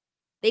way.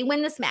 They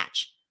win this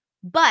match.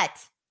 But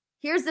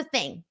here's the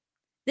thing.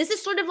 This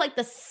is sort of like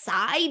the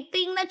side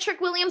thing that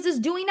Trick Williams is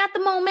doing at the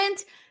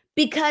moment,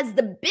 because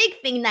the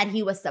big thing that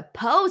he was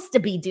supposed to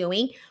be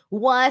doing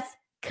was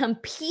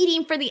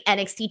competing for the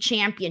NXT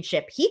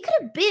championship. He could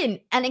have been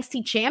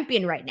NXT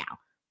champion right now,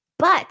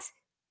 but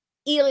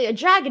Ilya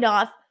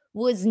Dragunov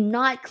was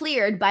not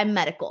cleared by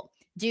medical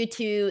due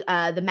to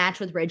the match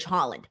with Ridge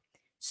Holland.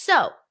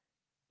 So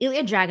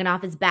Ilya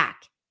Dragunov is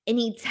back, and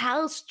he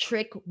tells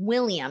Trick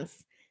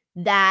Williams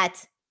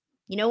that,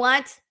 you know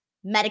what?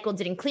 Medical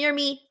didn't clear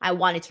me. I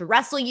wanted to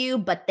wrestle you,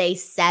 but they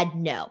said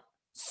no.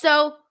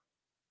 So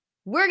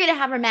we're going to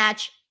have a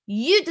match.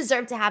 You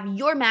deserve to have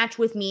your match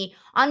with me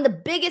on the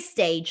biggest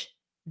stage,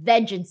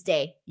 Vengeance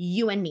Day,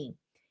 you and me.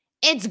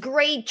 It's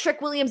great.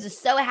 Trick Williams is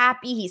so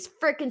happy. He's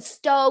freaking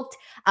stoked.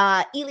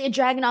 Ilya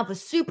Dragunov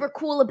was super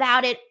cool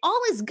about it.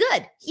 All is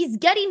good. He's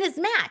getting his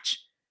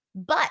match.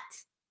 But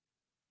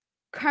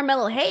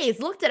Carmelo Hayes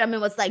looked at him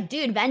and was like,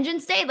 dude,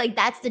 Vengeance Day, like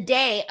that's the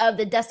day of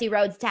the Dusty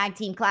Rhodes Tag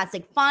Team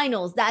Classic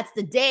Finals. That's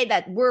the day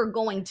that we're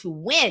going to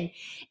win.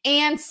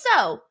 And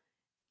so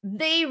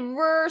they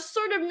were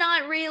sort of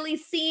not really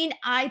seen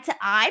eye to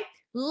eye.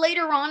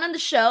 Later on the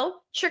show,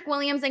 Trick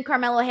Williams and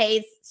Carmelo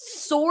Hayes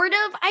sort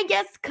of, I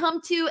guess, come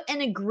to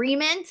an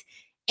agreement.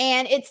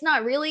 And it's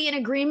not really an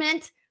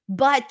agreement,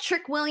 but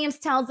Trick Williams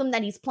tells him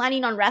that he's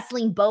planning on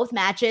wrestling both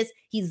matches.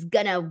 He's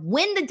going to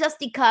win the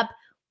Dusty Cup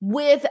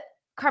with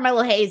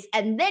Carmelo Hayes,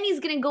 and then he's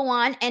going to go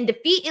on and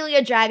defeat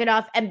Ilya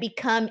Dragunov and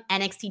become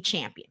NXT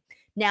champion.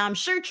 Now, I'm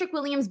sure Trick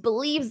Williams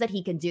believes that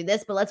he can do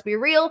this, but let's be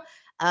real.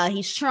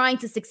 He's trying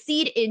to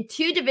succeed in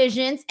two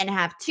divisions and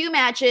have two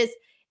matches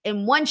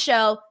in one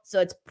show,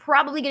 so it's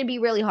probably going to be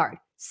really hard.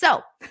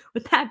 So,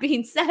 with that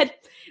being said,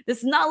 this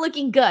is not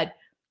looking good.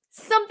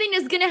 Something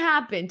is going to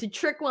happen to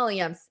Trick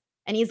Williams,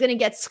 and he's going to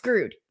get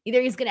screwed.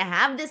 Either he's going to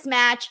have this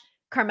match,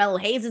 Carmelo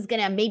Hayes is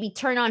going to maybe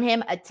turn on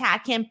him,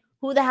 attack him,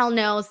 who the hell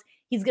knows.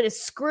 He's going to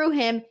screw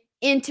him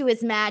into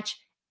his match,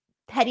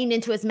 heading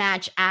into his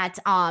match at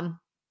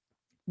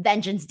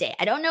Vengeance Day.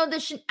 I don't know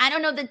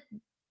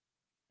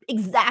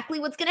exactly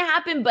what's going to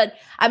happen, but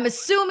I'm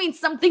assuming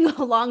something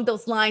along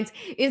those lines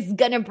is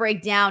going to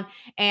break down,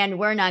 and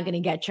we're not going to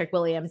get Trick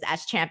Williams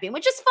as champion,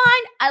 which is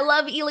fine. I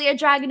love Ilya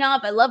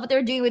Dragunov. I love what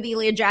they're doing with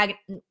Ilya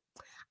Dragunov.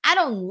 I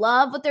don't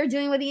love what they're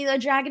doing with Ilya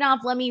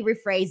Dragunov. Let me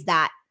rephrase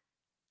that.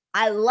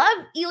 I love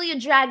Ilya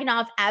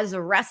Dragunov as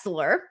a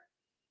wrestler,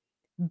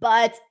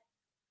 but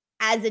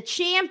as a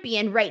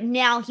champion right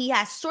now, he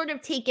has sort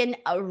of taken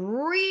a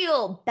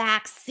real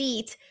back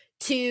seat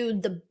to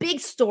the big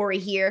story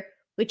here,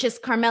 which is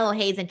Carmelo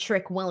Hayes and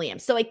Trick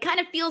Williams. So it kind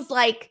of feels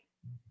like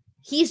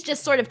he's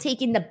just sort of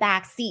taking the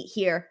back seat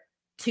here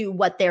to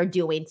what they're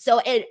doing.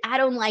 So I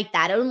don't like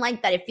that. I don't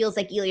like that it feels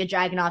like Ilya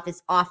Dragunov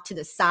is off to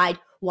the side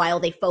while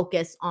they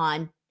focus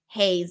on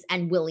Hayes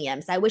and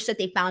Williams. I wish that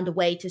they found a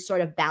way to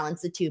sort of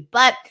balance the two.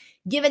 But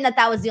given that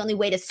that was the only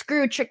way to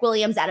screw Trick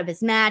Williams out of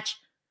his match,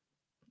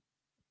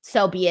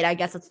 so be it. I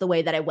guess that's the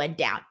way that it went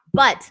down.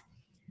 But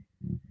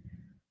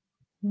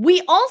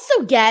we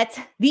also get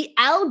the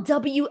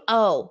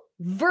LWO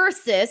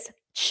versus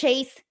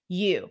Chase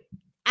U.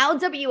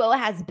 LWO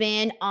has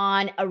been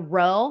on a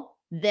roll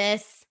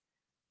this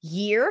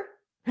year.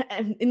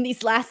 in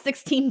these last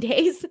 16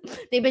 days.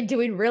 They've been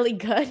doing really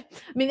good.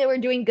 I mean, they were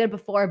doing good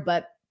before,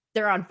 but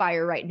they're on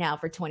fire right now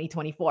for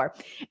 2024.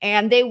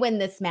 And they win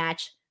this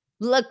match.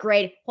 Look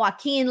great.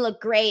 Joaquin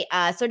looked great.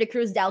 So did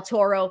Cruz del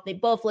Toro. They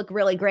both look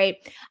really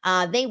great.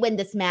 They win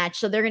this match.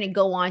 So they're going to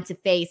go on to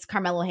face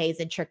Carmelo Hayes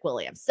and Trick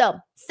Williams. So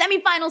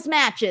semifinals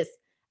matches.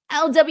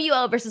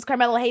 LWO versus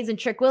Carmelo Hayes and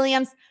Trick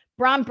Williams.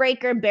 Braun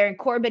Breaker, Baron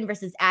Corbin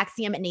versus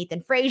Axiom and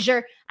Nathan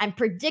Frazier. I'm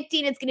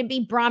predicting it's going to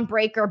be Braun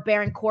Breaker,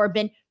 Baron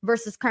Corbin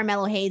versus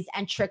Carmelo Hayes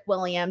and Trick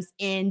Williams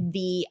in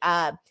the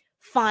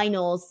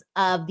finals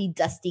of the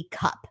Dusty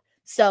Cup.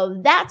 So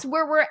that's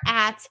where we're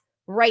at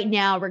right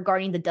now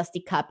regarding the Dusty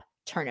Cup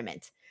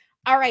tournament.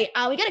 All right,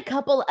 we got a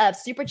couple of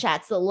super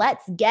chats, so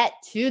let's get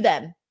to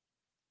them.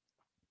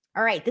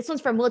 All right, this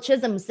one's from Will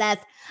Chisholm, who says,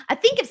 I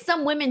think if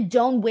some women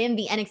don't win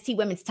the NXT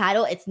women's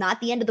title, it's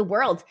not the end of the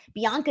world.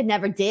 Bianca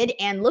never did,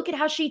 and look at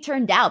how she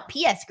turned out.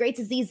 P.S. Great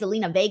to see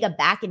Zelina Vega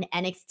back in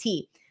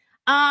NXT.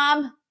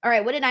 All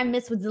right, what did I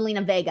miss with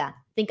Zelina Vega? I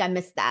think I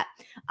missed that.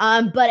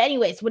 But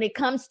anyways, when it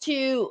comes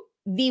to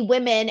the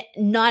women,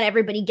 not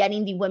everybody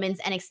getting the women's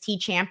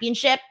NXT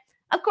championship,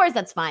 of course,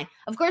 that's fine.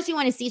 Of course, you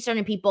want to see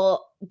certain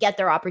people get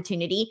their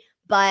opportunity,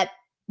 but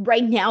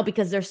right now,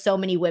 because there's so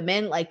many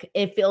women, like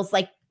it feels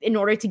like in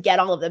order to get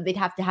all of them, they'd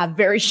have to have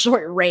very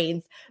short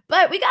reigns.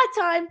 But we got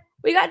time.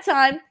 We got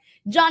time.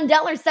 John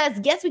Deller says,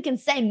 guess we can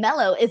say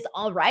Mello is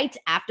all right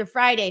after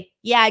Friday.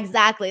 Yeah,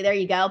 exactly. There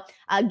you go.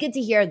 Good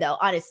to hear, though,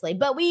 honestly.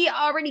 But we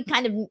already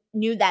kind of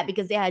knew that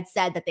because they had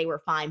said that they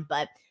were fine.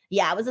 But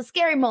yeah, it was a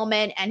scary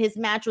moment, and his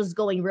match was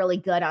going really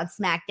good on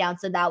SmackDown,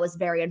 so that was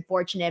very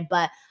unfortunate.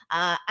 But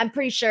I'm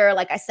pretty sure,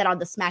 like I said on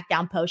the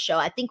SmackDown post show,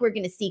 I think we're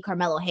going to see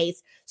Carmelo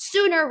Hayes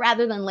sooner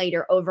rather than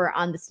later over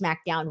on the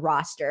SmackDown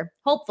roster,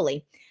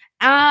 hopefully.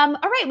 All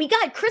right, we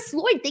got Chris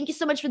Lloyd. Thank you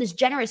so much for this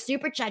generous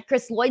super chat.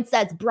 Chris Lloyd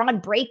says Braun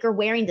Breaker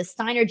wearing the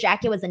Steiner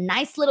jacket was a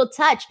nice little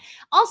touch.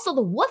 Also,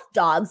 the Wolf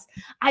Dogs.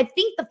 I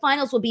think the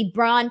finals will be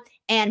Braun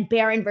and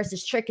Baron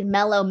versus Trick and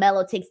Mello.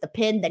 Mello takes the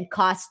pin, then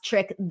costs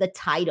Trick the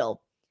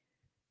title.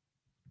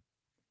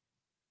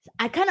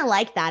 I kind of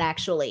like that,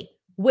 actually,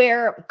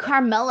 where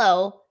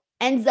Carmelo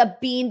ends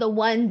up being the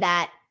one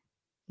that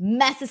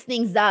messes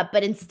things up,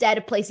 but instead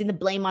of placing the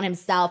blame on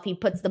himself, he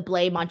puts the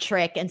blame on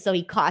Trick, and so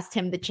he cost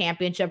him the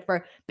championship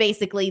for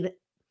basically,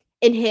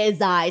 in his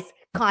eyes,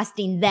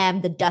 costing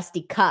them the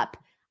Dusty Cup.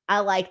 I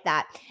like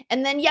that.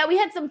 And then, yeah, we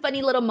had some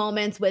funny little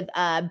moments with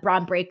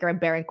Braun Breaker and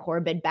Baron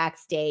Corbin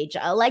backstage.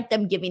 I like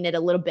them giving it a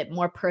little bit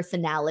more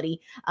personality.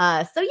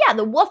 So, yeah,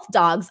 the Wolf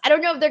Dogs. I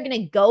don't know if they're going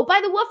to go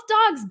by the Wolf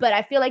Dogs, but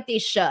I feel like they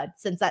should,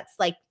 since that's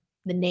like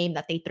the name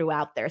that they threw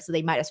out there, so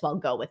they might as well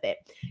go with it.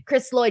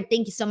 Chris Lloyd,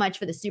 thank you so much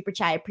for the super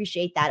chat. I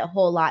appreciate that a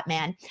whole lot,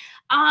 man.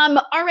 All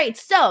right,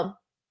 so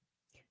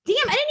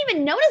damn, I didn't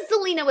even notice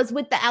Zelina was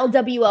with the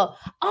LWO.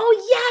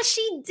 Oh yeah,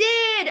 she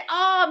did.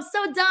 Oh, I'm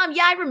so dumb.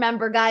 Yeah, I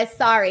remember, guys.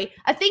 Sorry.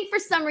 I think for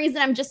some reason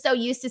I'm just so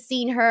used to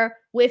seeing her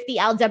with the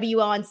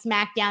LWO on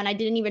SmackDown. I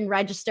didn't even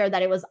register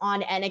that it was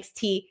on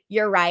NXT.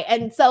 You're right.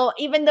 And so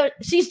even though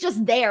she's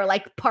just there,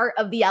 like part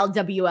of the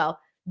LWO,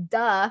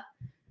 duh.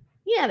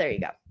 Yeah, there you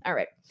go. All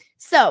right.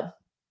 So,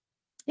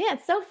 yeah,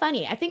 it's so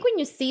funny. I think when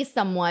you see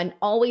someone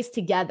always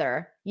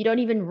together, you don't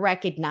even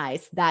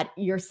recognize that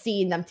you're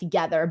seeing them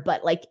together,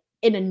 but like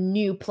in a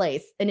new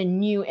place, in a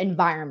new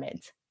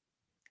environment.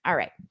 All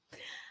right.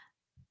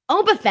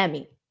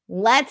 Obafemi,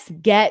 let's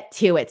get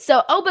to it.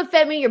 So,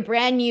 Obafemi, your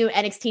brand new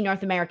NXT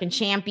North American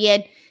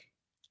champion.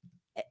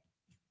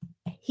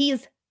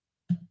 He's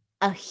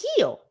a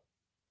heel.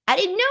 I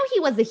didn't know he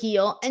was a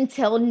heel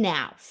until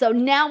now. So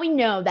now we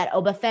know that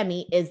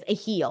Obafemi is a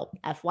heel,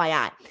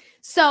 FYI.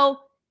 So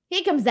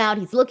he comes out,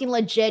 he's looking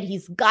legit.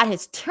 He's got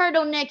his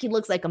turtleneck. He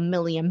looks like $1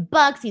 million.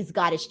 He's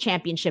got his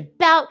championship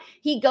belt.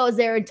 He goes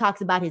there and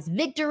talks about his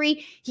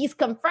victory. He's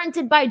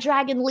confronted by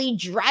Dragon Lee.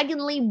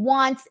 Dragon Lee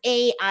wants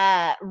a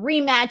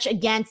rematch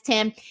against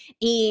him.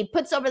 He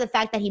puts over the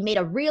fact that he made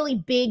a really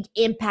big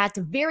impact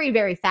very,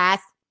 very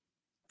fast.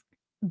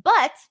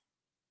 But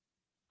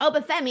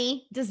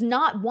Obafemi does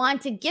not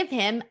want to give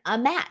him a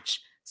match.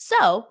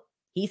 So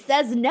he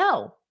says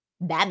no.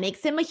 That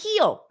makes him a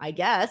heel, I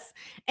guess.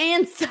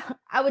 And so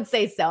I would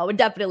say so. I would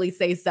definitely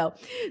say so.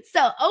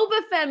 So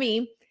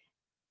Obafemi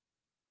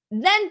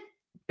then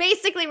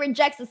basically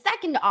rejects the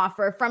second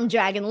offer from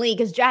Dragon Lee,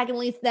 because Dragon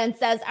Lee then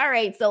says, all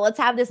right, so let's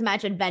have this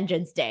match at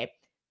Vengeance Day.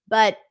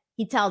 But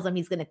he tells him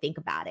he's going to think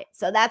about it.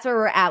 So that's where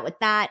we're at with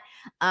that.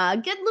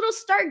 Good little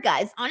start,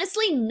 guys.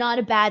 Honestly, not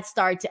a bad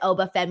start to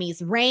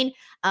Obafemi's reign.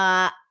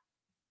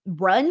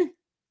 Run,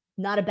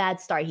 not a bad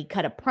start. He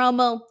cut a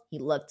promo. He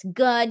looked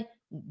good.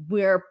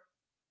 We're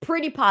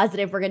pretty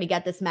positive we're going to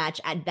get this match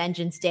at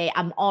Vengeance Day.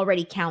 I'm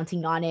already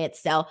counting on it.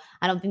 So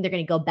I don't think they're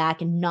going to go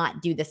back and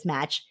not do this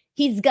match.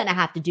 He's going to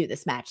have to do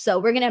this match. So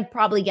we're going to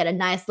probably get a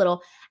nice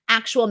little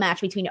actual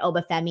match between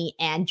Obafemi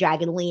and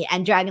Dragon Lee.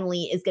 And Dragon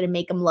Lee is going to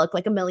make him look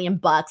like $1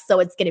 million. So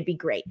it's going to be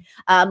great.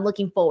 I'm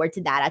looking forward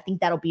to that. I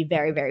think that'll be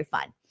very, very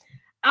fun.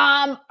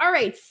 All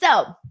right.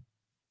 So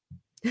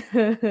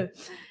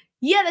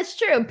Yeah, that's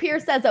true.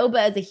 Pierce says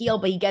Oba is a heel,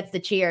 but he gets the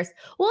cheers.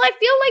 Well, I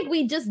feel like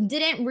we just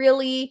didn't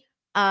really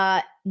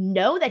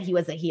know that he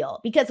was a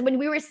heel, because when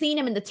we were seeing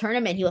him in the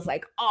tournament, he was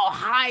like all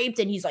hyped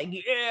and he's like,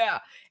 yeah.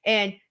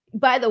 And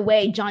by the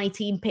way, Johnny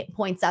T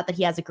points out that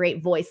he has a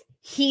great voice.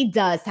 He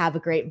does have a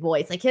great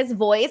voice. Like his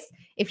voice,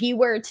 if he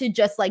were to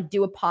just like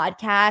do a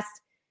podcast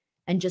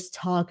and just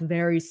talk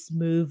very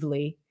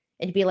smoothly,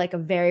 it'd be like a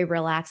very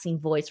relaxing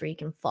voice where you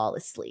can fall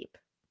asleep.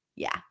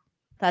 Yeah,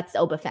 that's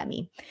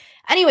Obafemi.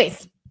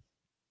 Anyways,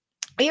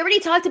 we already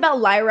talked about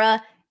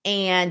Lyra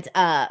and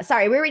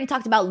we already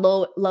talked about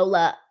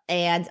Lola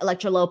and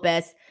Elektra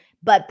Lopez,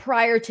 but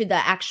prior to the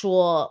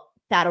actual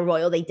Battle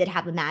Royal, they did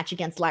have a match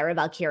against Lyra,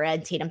 Valkyria,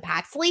 and Tatum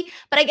Paxley.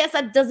 But I guess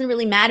that doesn't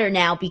really matter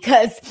now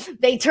because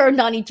they turned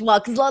on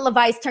because Lola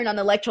Vice turned on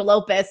Elektra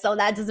Lopez, so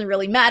that doesn't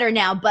really matter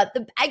now. But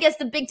I guess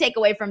the big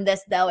takeaway from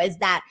this, though, is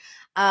that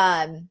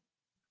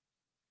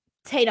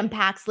Tatum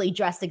Paxley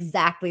dressed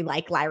exactly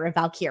like Lyra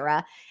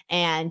Valkyria,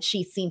 and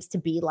she seems to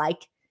be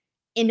like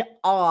in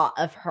awe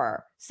of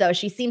her. So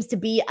she seems to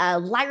be a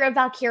Lyra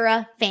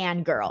Valkyria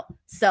fangirl.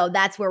 So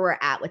that's where we're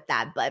at with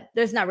that, but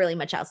there's not really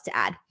much else to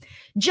add.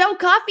 Joe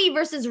Coffey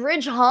versus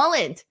Ridge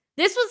Holland.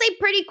 This was a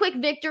pretty quick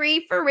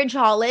victory for Ridge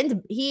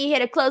Holland. He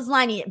hit a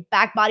clothesline, he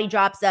back body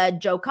drops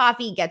Joe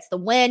Coffey, gets the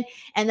win,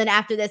 and then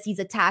after this, he's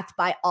attacked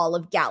by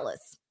Olive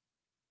Gallus.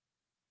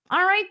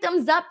 All right,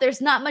 thumbs up.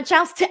 There's not much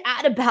else to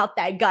add about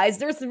that, guys.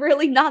 There's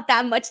really not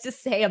that much to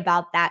say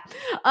about that.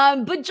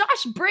 But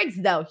Josh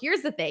Briggs, though,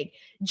 here's the thing.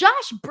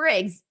 Josh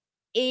Briggs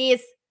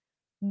is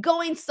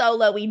going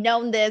solo. We've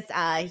known this.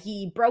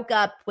 He broke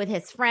up with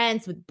his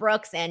friends, with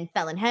Brooks and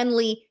Fallon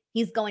Henley.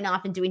 He's going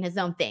off and doing his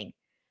own thing.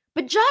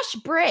 But Josh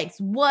Briggs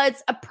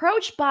was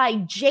approached by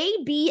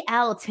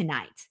JBL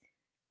tonight.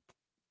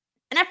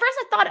 And at first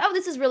I thought, oh,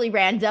 this is really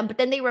random. But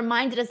then they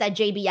reminded us that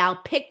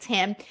JBL picked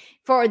him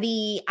for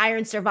the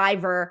Iron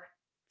Survivor,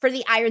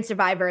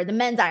 the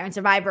men's Iron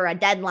Survivor at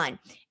Deadline.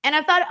 And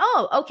I thought,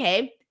 oh,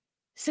 okay.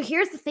 So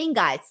here's the thing,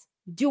 guys.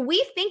 Do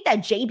we think that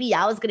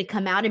JBL is going to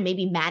come out and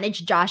maybe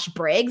manage Josh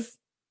Briggs?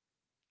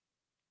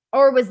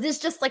 Or was this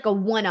just like a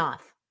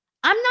one-off?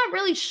 I'm not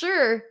really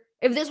sure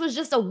if this was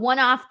just a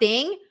one-off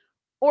thing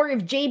or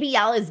if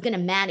JBL is going to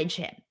manage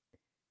him.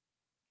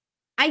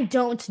 I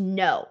don't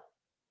know.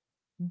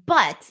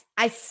 But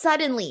I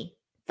suddenly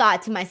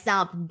thought to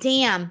myself,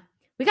 damn,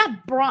 we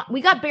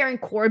got Baron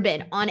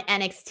Corbin on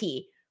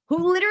NXT,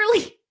 who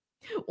literally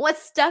was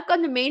stuck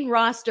on the main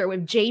roster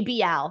with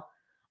JBL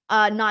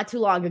not too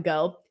long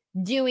ago,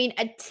 doing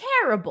a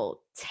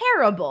terrible,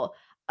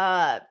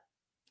 I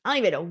don't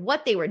even know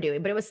what they were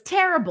doing, but it was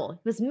terrible. It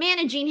was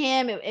managing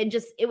him.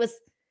 It was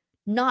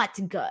not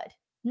good.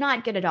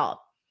 Not good at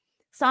all.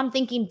 So I'm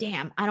thinking,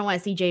 damn, I don't want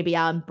to see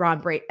JBL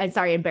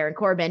and Baron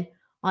Corbin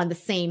on the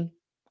same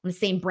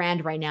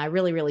brand right now. I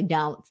really, really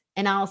don't.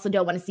 And I also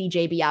don't want to see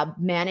JBL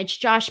manage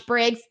Josh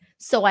Briggs.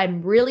 So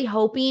I'm really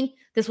hoping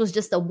this was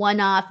just a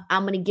one-off.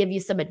 I'm going to give you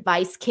some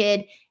advice,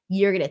 kid.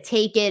 You're going to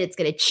take it. It's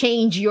going to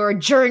change your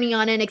journey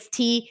on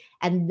NXT.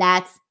 And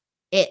that's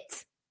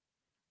it.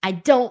 I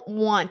don't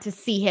want to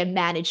see him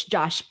manage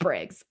Josh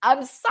Briggs.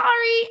 I'm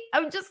sorry.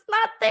 I'm just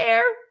not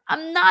there.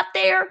 I'm not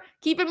there.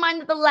 Keep in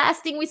mind that the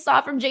last thing we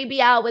saw from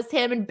JBL was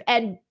him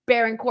and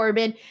Baron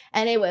Corbin,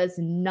 and it was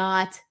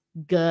not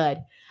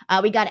good.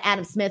 We got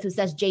Adam Smith, who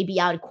says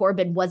JBL and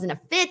Corbin wasn't a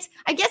fit.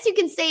 I guess you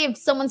can say if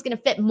someone's going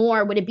to fit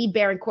more, would it be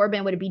Baron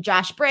Corbin? Would it be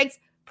Josh Briggs?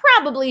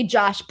 Probably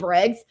Josh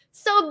Briggs.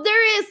 So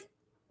there is,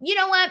 you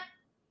know what?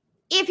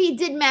 If he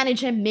did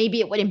manage him,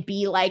 maybe it wouldn't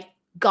be like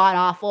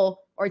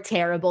god-awful or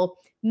terrible.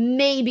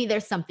 Maybe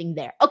there's something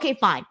there. Okay,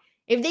 fine.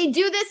 If they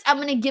do this, I'm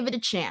going to give it a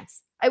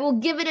chance. I will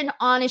give it an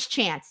honest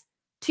chance.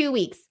 2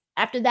 weeks.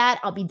 After that,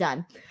 I'll be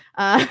done.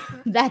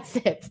 That's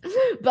it.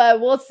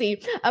 But we'll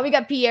see. We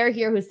got Pierre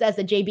here who says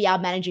that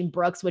JBL managing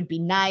Brooks would be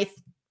nice.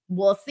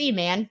 We'll see,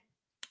 man.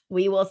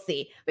 We will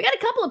see. We got a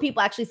couple of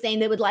people actually saying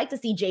they would like to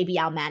see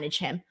JBL manage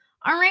him.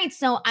 All right.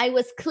 So I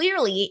was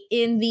clearly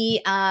in the,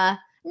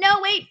 no,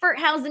 wait,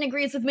 Ferthausen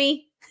agrees with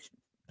me.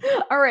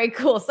 All right,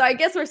 cool. So I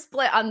guess we're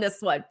split on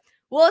this one.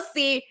 We'll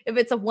see if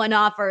it's a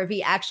one-off or if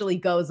he actually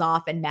goes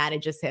off and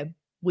manages him.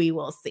 We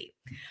will see.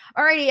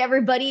 All righty,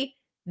 everybody.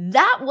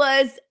 That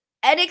was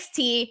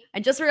NXT. I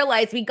just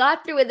realized we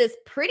got through with this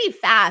pretty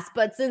fast,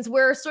 but since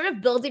we're sort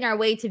of building our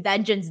way to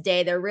Vengeance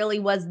Day, there really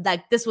was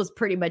this was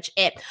pretty much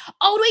it.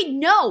 Oh, wait,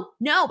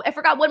 no, I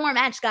forgot one more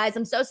match, guys.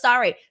 I'm so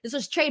sorry. This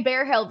was Trey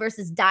Bearhill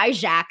versus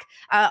Dijak.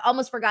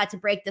 Almost forgot to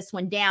break this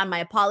one down. My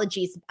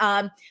apologies.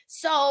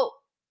 So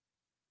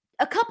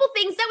a couple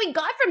things that we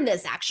got from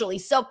this, actually.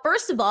 So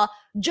first of all,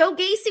 Joe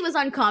Gacy was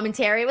on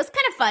commentary. It was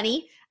kind of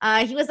funny.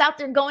 He was out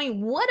there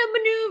going, what a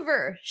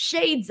maneuver.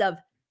 Shades of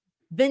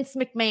Vince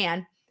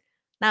McMahon.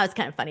 That was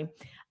kind of funny.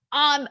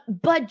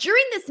 But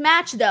during this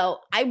match, though,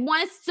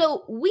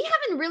 so we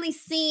haven't really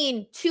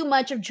seen too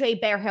much of Trey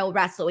Bearhill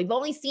wrestle. We've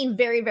only seen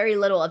very, very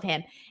little of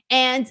him.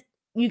 And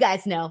you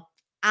guys know,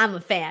 I'm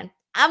a fan.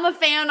 I'm a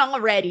fan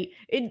already.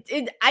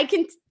 I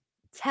can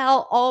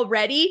tell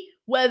already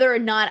whether or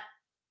not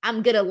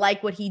I'm going to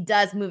like what he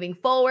does moving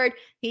forward.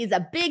 He's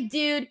a big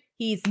dude.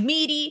 He's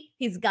meaty.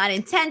 He's got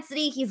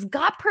intensity. He's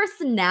got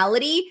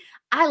personality.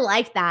 I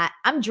like that.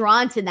 I'm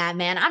drawn to that,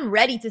 man. I'm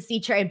ready to see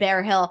Trey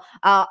Bearhill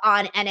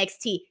on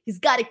NXT. He's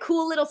got a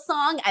cool little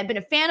song. I've been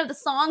a fan of the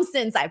song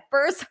since I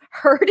first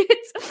heard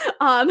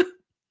it.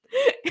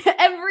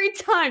 Every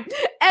time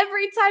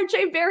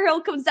Trey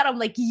Bearhill comes out, I'm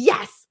like,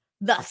 yes,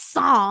 the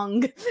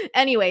song.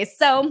 Anyway,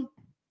 so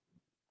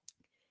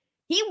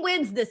he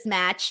wins this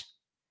match,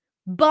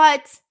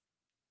 but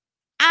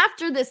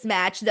after this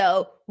match,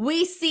 though,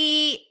 we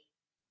see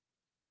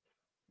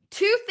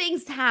two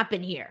things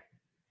happen here.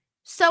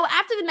 So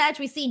after the match,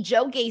 we see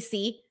Joe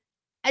Gacy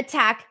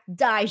attack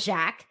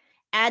Dijak,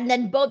 and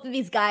then both of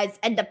these guys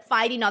end up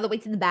fighting all the way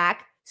to the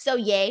back. So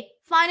yay,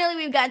 finally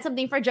we've got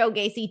something for Joe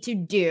Gacy to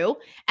do.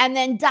 And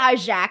then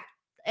Dijak,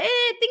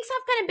 things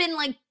have kind of been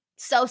like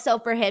so-so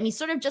for him. He's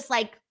sort of just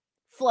like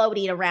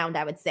floating around,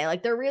 I would say.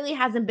 Like there really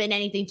hasn't been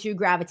anything too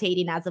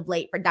gravitating as of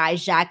late for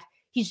Dijak.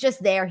 He's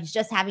just there. He's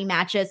just having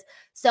matches.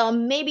 So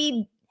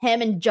maybe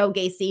him and Joe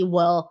Gacy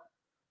will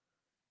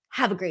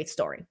have a great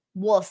story.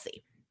 We'll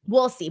see.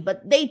 We'll see.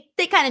 But they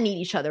kind of need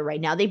each other right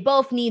now. They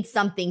both need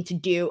something to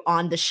do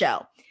on the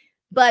show.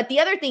 But the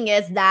other thing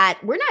is that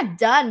we're not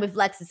done with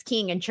Lexis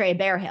King and Trey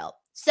Bearhill.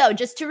 So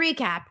just to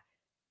recap,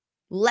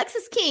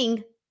 Lexis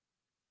King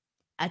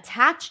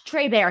attacked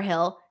Trey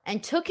Bearhill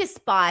and took his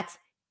spot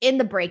in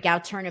the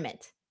breakout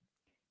tournament.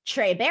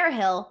 Trey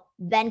Bearhill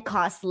then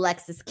cost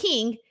Lexis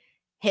King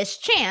his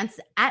chance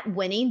at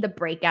winning the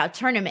breakout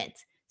tournament.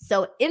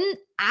 So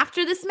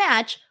after this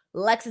match,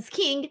 Lexis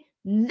King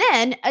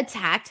then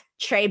attacked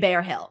Trey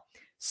Bearhill.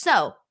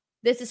 So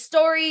this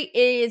story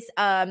is,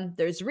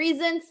 there's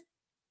reasons.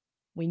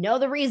 We know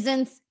the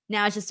reasons.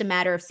 Now it's just a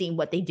matter of seeing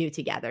what they do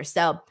together.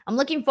 So I'm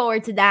looking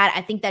forward to that.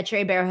 I think that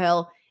Trey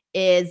Bearhill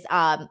is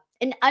an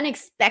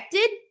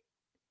unexpected,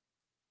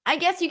 I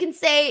guess you can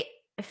say,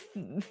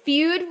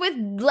 feud with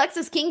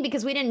Lexis King,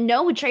 because we didn't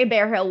know who Trey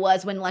Bearhill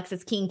was when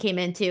Lexis King came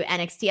into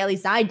NXT. At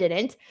least I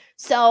didn't.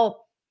 So,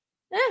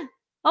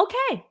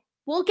 okay.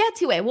 We'll get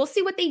to it. We'll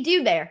see what they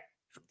do there.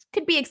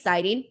 Could be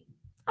exciting.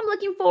 I'm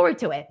looking forward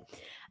to it.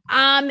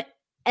 And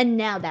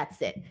now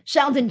that's it.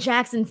 Sheldon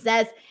Jackson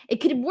says it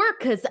could work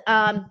because,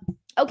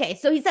 okay,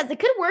 so he says it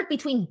could work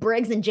between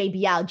Briggs and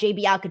JBL.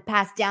 JBL could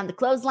pass down the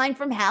clothesline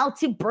from hell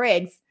to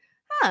Briggs.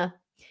 Huh.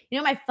 You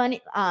know, my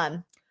funny,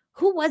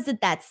 who was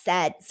it that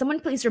said? Someone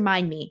please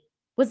remind me.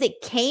 Was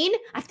it Kane?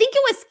 I think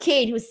it was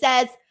Kane who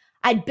says,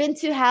 I'd been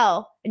to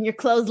hell and your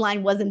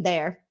clothesline wasn't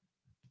there.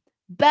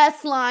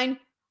 Best line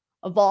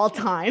of all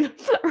time,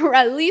 or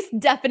at least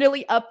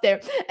definitely up there.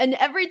 And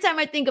every time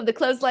I think of the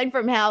clothesline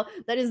from hell,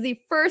 that is the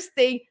first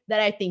thing that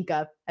I think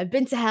of. I've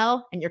been to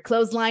hell and your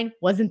clothesline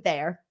wasn't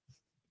there.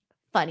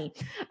 Funny.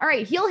 All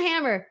right, Heel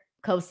Hammer,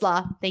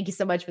 Coleslaw. Thank you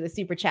so much for the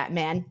super chat,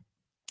 man.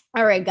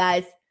 All right,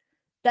 guys.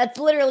 That's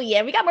literally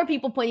it. We got more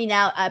people pointing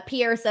out.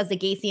 Pierre says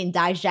that Gacy and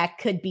Dijak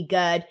could be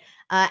good.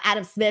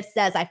 Adam Smith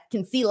says, I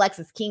can see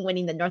Lexis King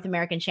winning the North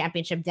American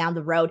Championship down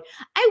the road.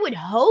 I would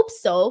hope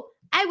so.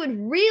 I would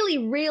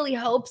really, really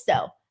hope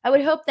so. I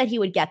would hope that he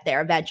would get there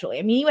eventually.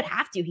 I mean, he would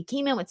have to. He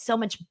came in with so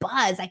much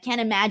buzz. I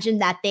can't imagine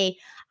that they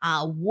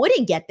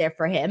wouldn't get there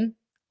for him.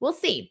 We'll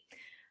see.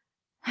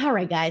 All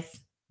right,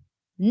 guys.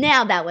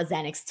 Now that was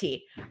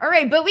NXT. All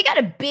right, but we got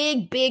a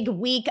big, big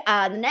week.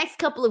 The next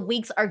couple of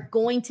weeks are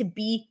going to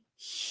be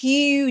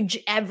huge,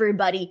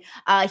 everybody.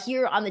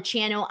 Here on the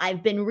channel,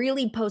 I've been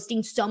really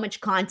posting so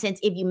much content.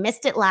 If you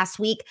missed it last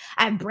week,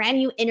 I have brand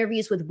new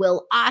interviews with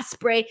Will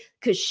Ospreay,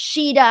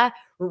 Kushida,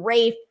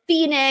 Ray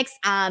Phoenix,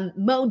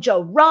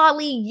 Mojo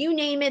Rawley, you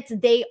name it,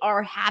 they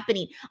are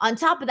happening. On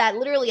top of that,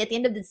 literally at the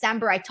end of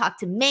December, I talked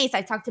to Mace,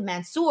 I talked to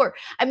Mansoor.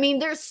 I mean,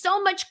 there's so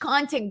much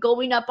content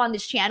going up on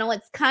this channel.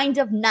 It's kind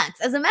of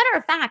nuts. As a matter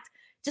of fact,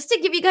 just to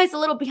give you guys a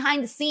little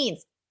behind the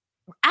scenes,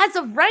 as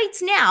of right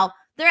now,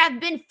 there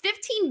have been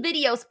 15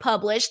 videos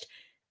published,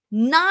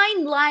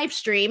 9 live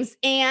streams,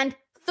 and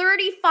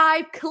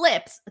 35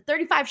 clips,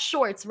 35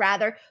 shorts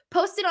rather,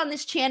 posted on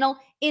this channel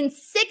in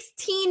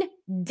 16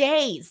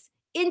 days.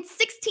 In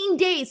 16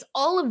 days,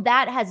 all of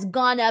that has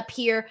gone up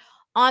here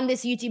on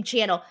this YouTube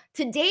channel.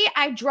 Today,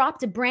 I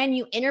dropped a brand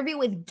new interview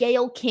with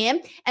Gail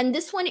Kim, and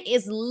this one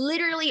is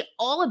literally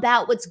all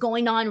about what's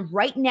going on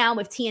right now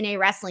with TNA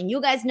Wrestling. You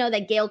guys know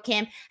that Gail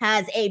Kim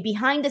has a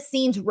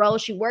behind-the-scenes role.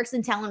 She works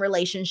in talent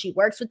relations. She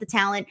works with the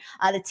talent.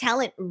 The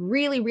talent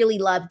really, really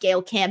love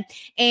Gail Kim.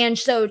 And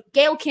so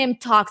Gail Kim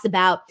talks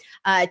about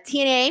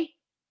TNA,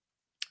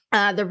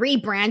 the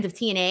rebrand of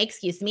TNA,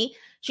 excuse me.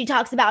 She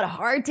talks about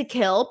Hard to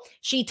Kill.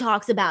 She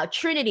talks about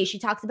Trinity. She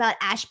talks about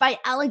Ash by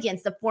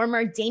Elegance, the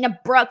former Dana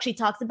Brooke. She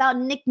talks about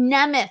Nick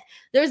Nemeth.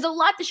 There's a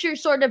lot that she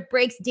sort of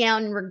breaks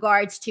down in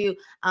regards to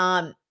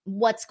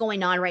what's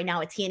going on right now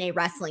with TNA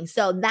Wrestling.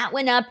 So that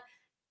went up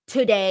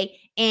today.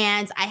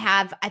 And I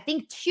have, I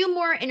think, 2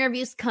 more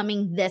interviews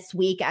coming this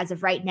week as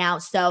of right now.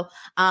 So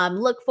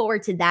look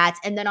forward to that.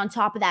 And then on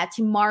top of that,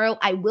 tomorrow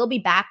I will be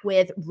back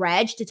with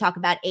Reg to talk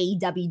about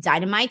AEW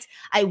Dynamite.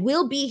 I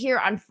will be here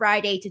on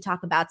Friday to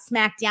talk about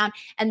SmackDown.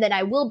 And then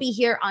I will be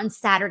here on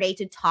Saturday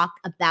to talk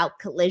about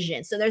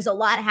Collision. So there's a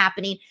lot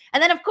happening.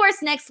 And then, of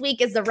course, next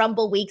week is the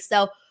Rumble week.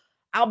 So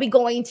I'll be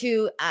going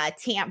to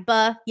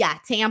Tampa. Yeah,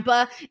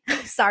 Tampa.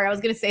 Sorry, I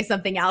was going to say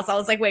something else. I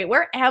was like, wait,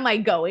 where am I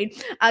going?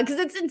 Because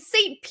it's in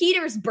St.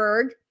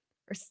 Petersburg.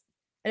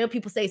 I know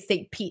people say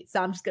St. Pete,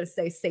 so I'm just going to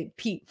say St.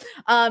 Pete.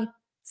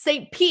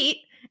 St. Pete,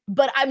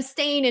 but I'm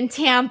staying in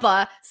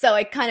Tampa, so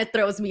it kind of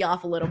throws me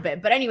off a little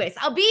bit. But anyways,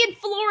 I'll be in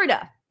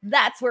Florida.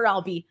 That's where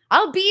I'll be.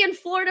 I'll be in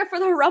Florida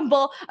for the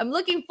Rumble. I'm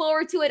looking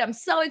forward to it. I'm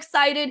so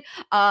excited.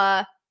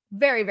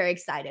 Very, very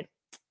excited.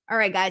 All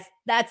right, guys,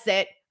 that's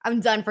it. I'm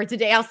done for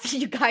today. I'll see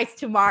you guys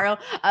tomorrow.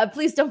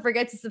 Please don't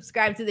forget to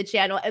subscribe to the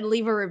channel and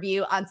leave a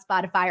review on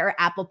Spotify or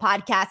Apple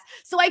Podcasts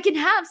so I can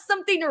have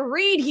something to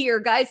read here,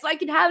 guys, so I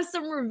can have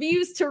some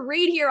reviews to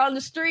read here on the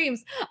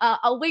streams.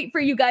 I'll wait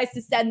for you guys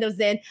to send those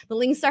in. The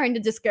links are in the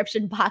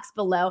description box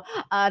below.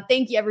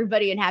 Thank you,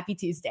 everybody, and happy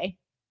Tuesday.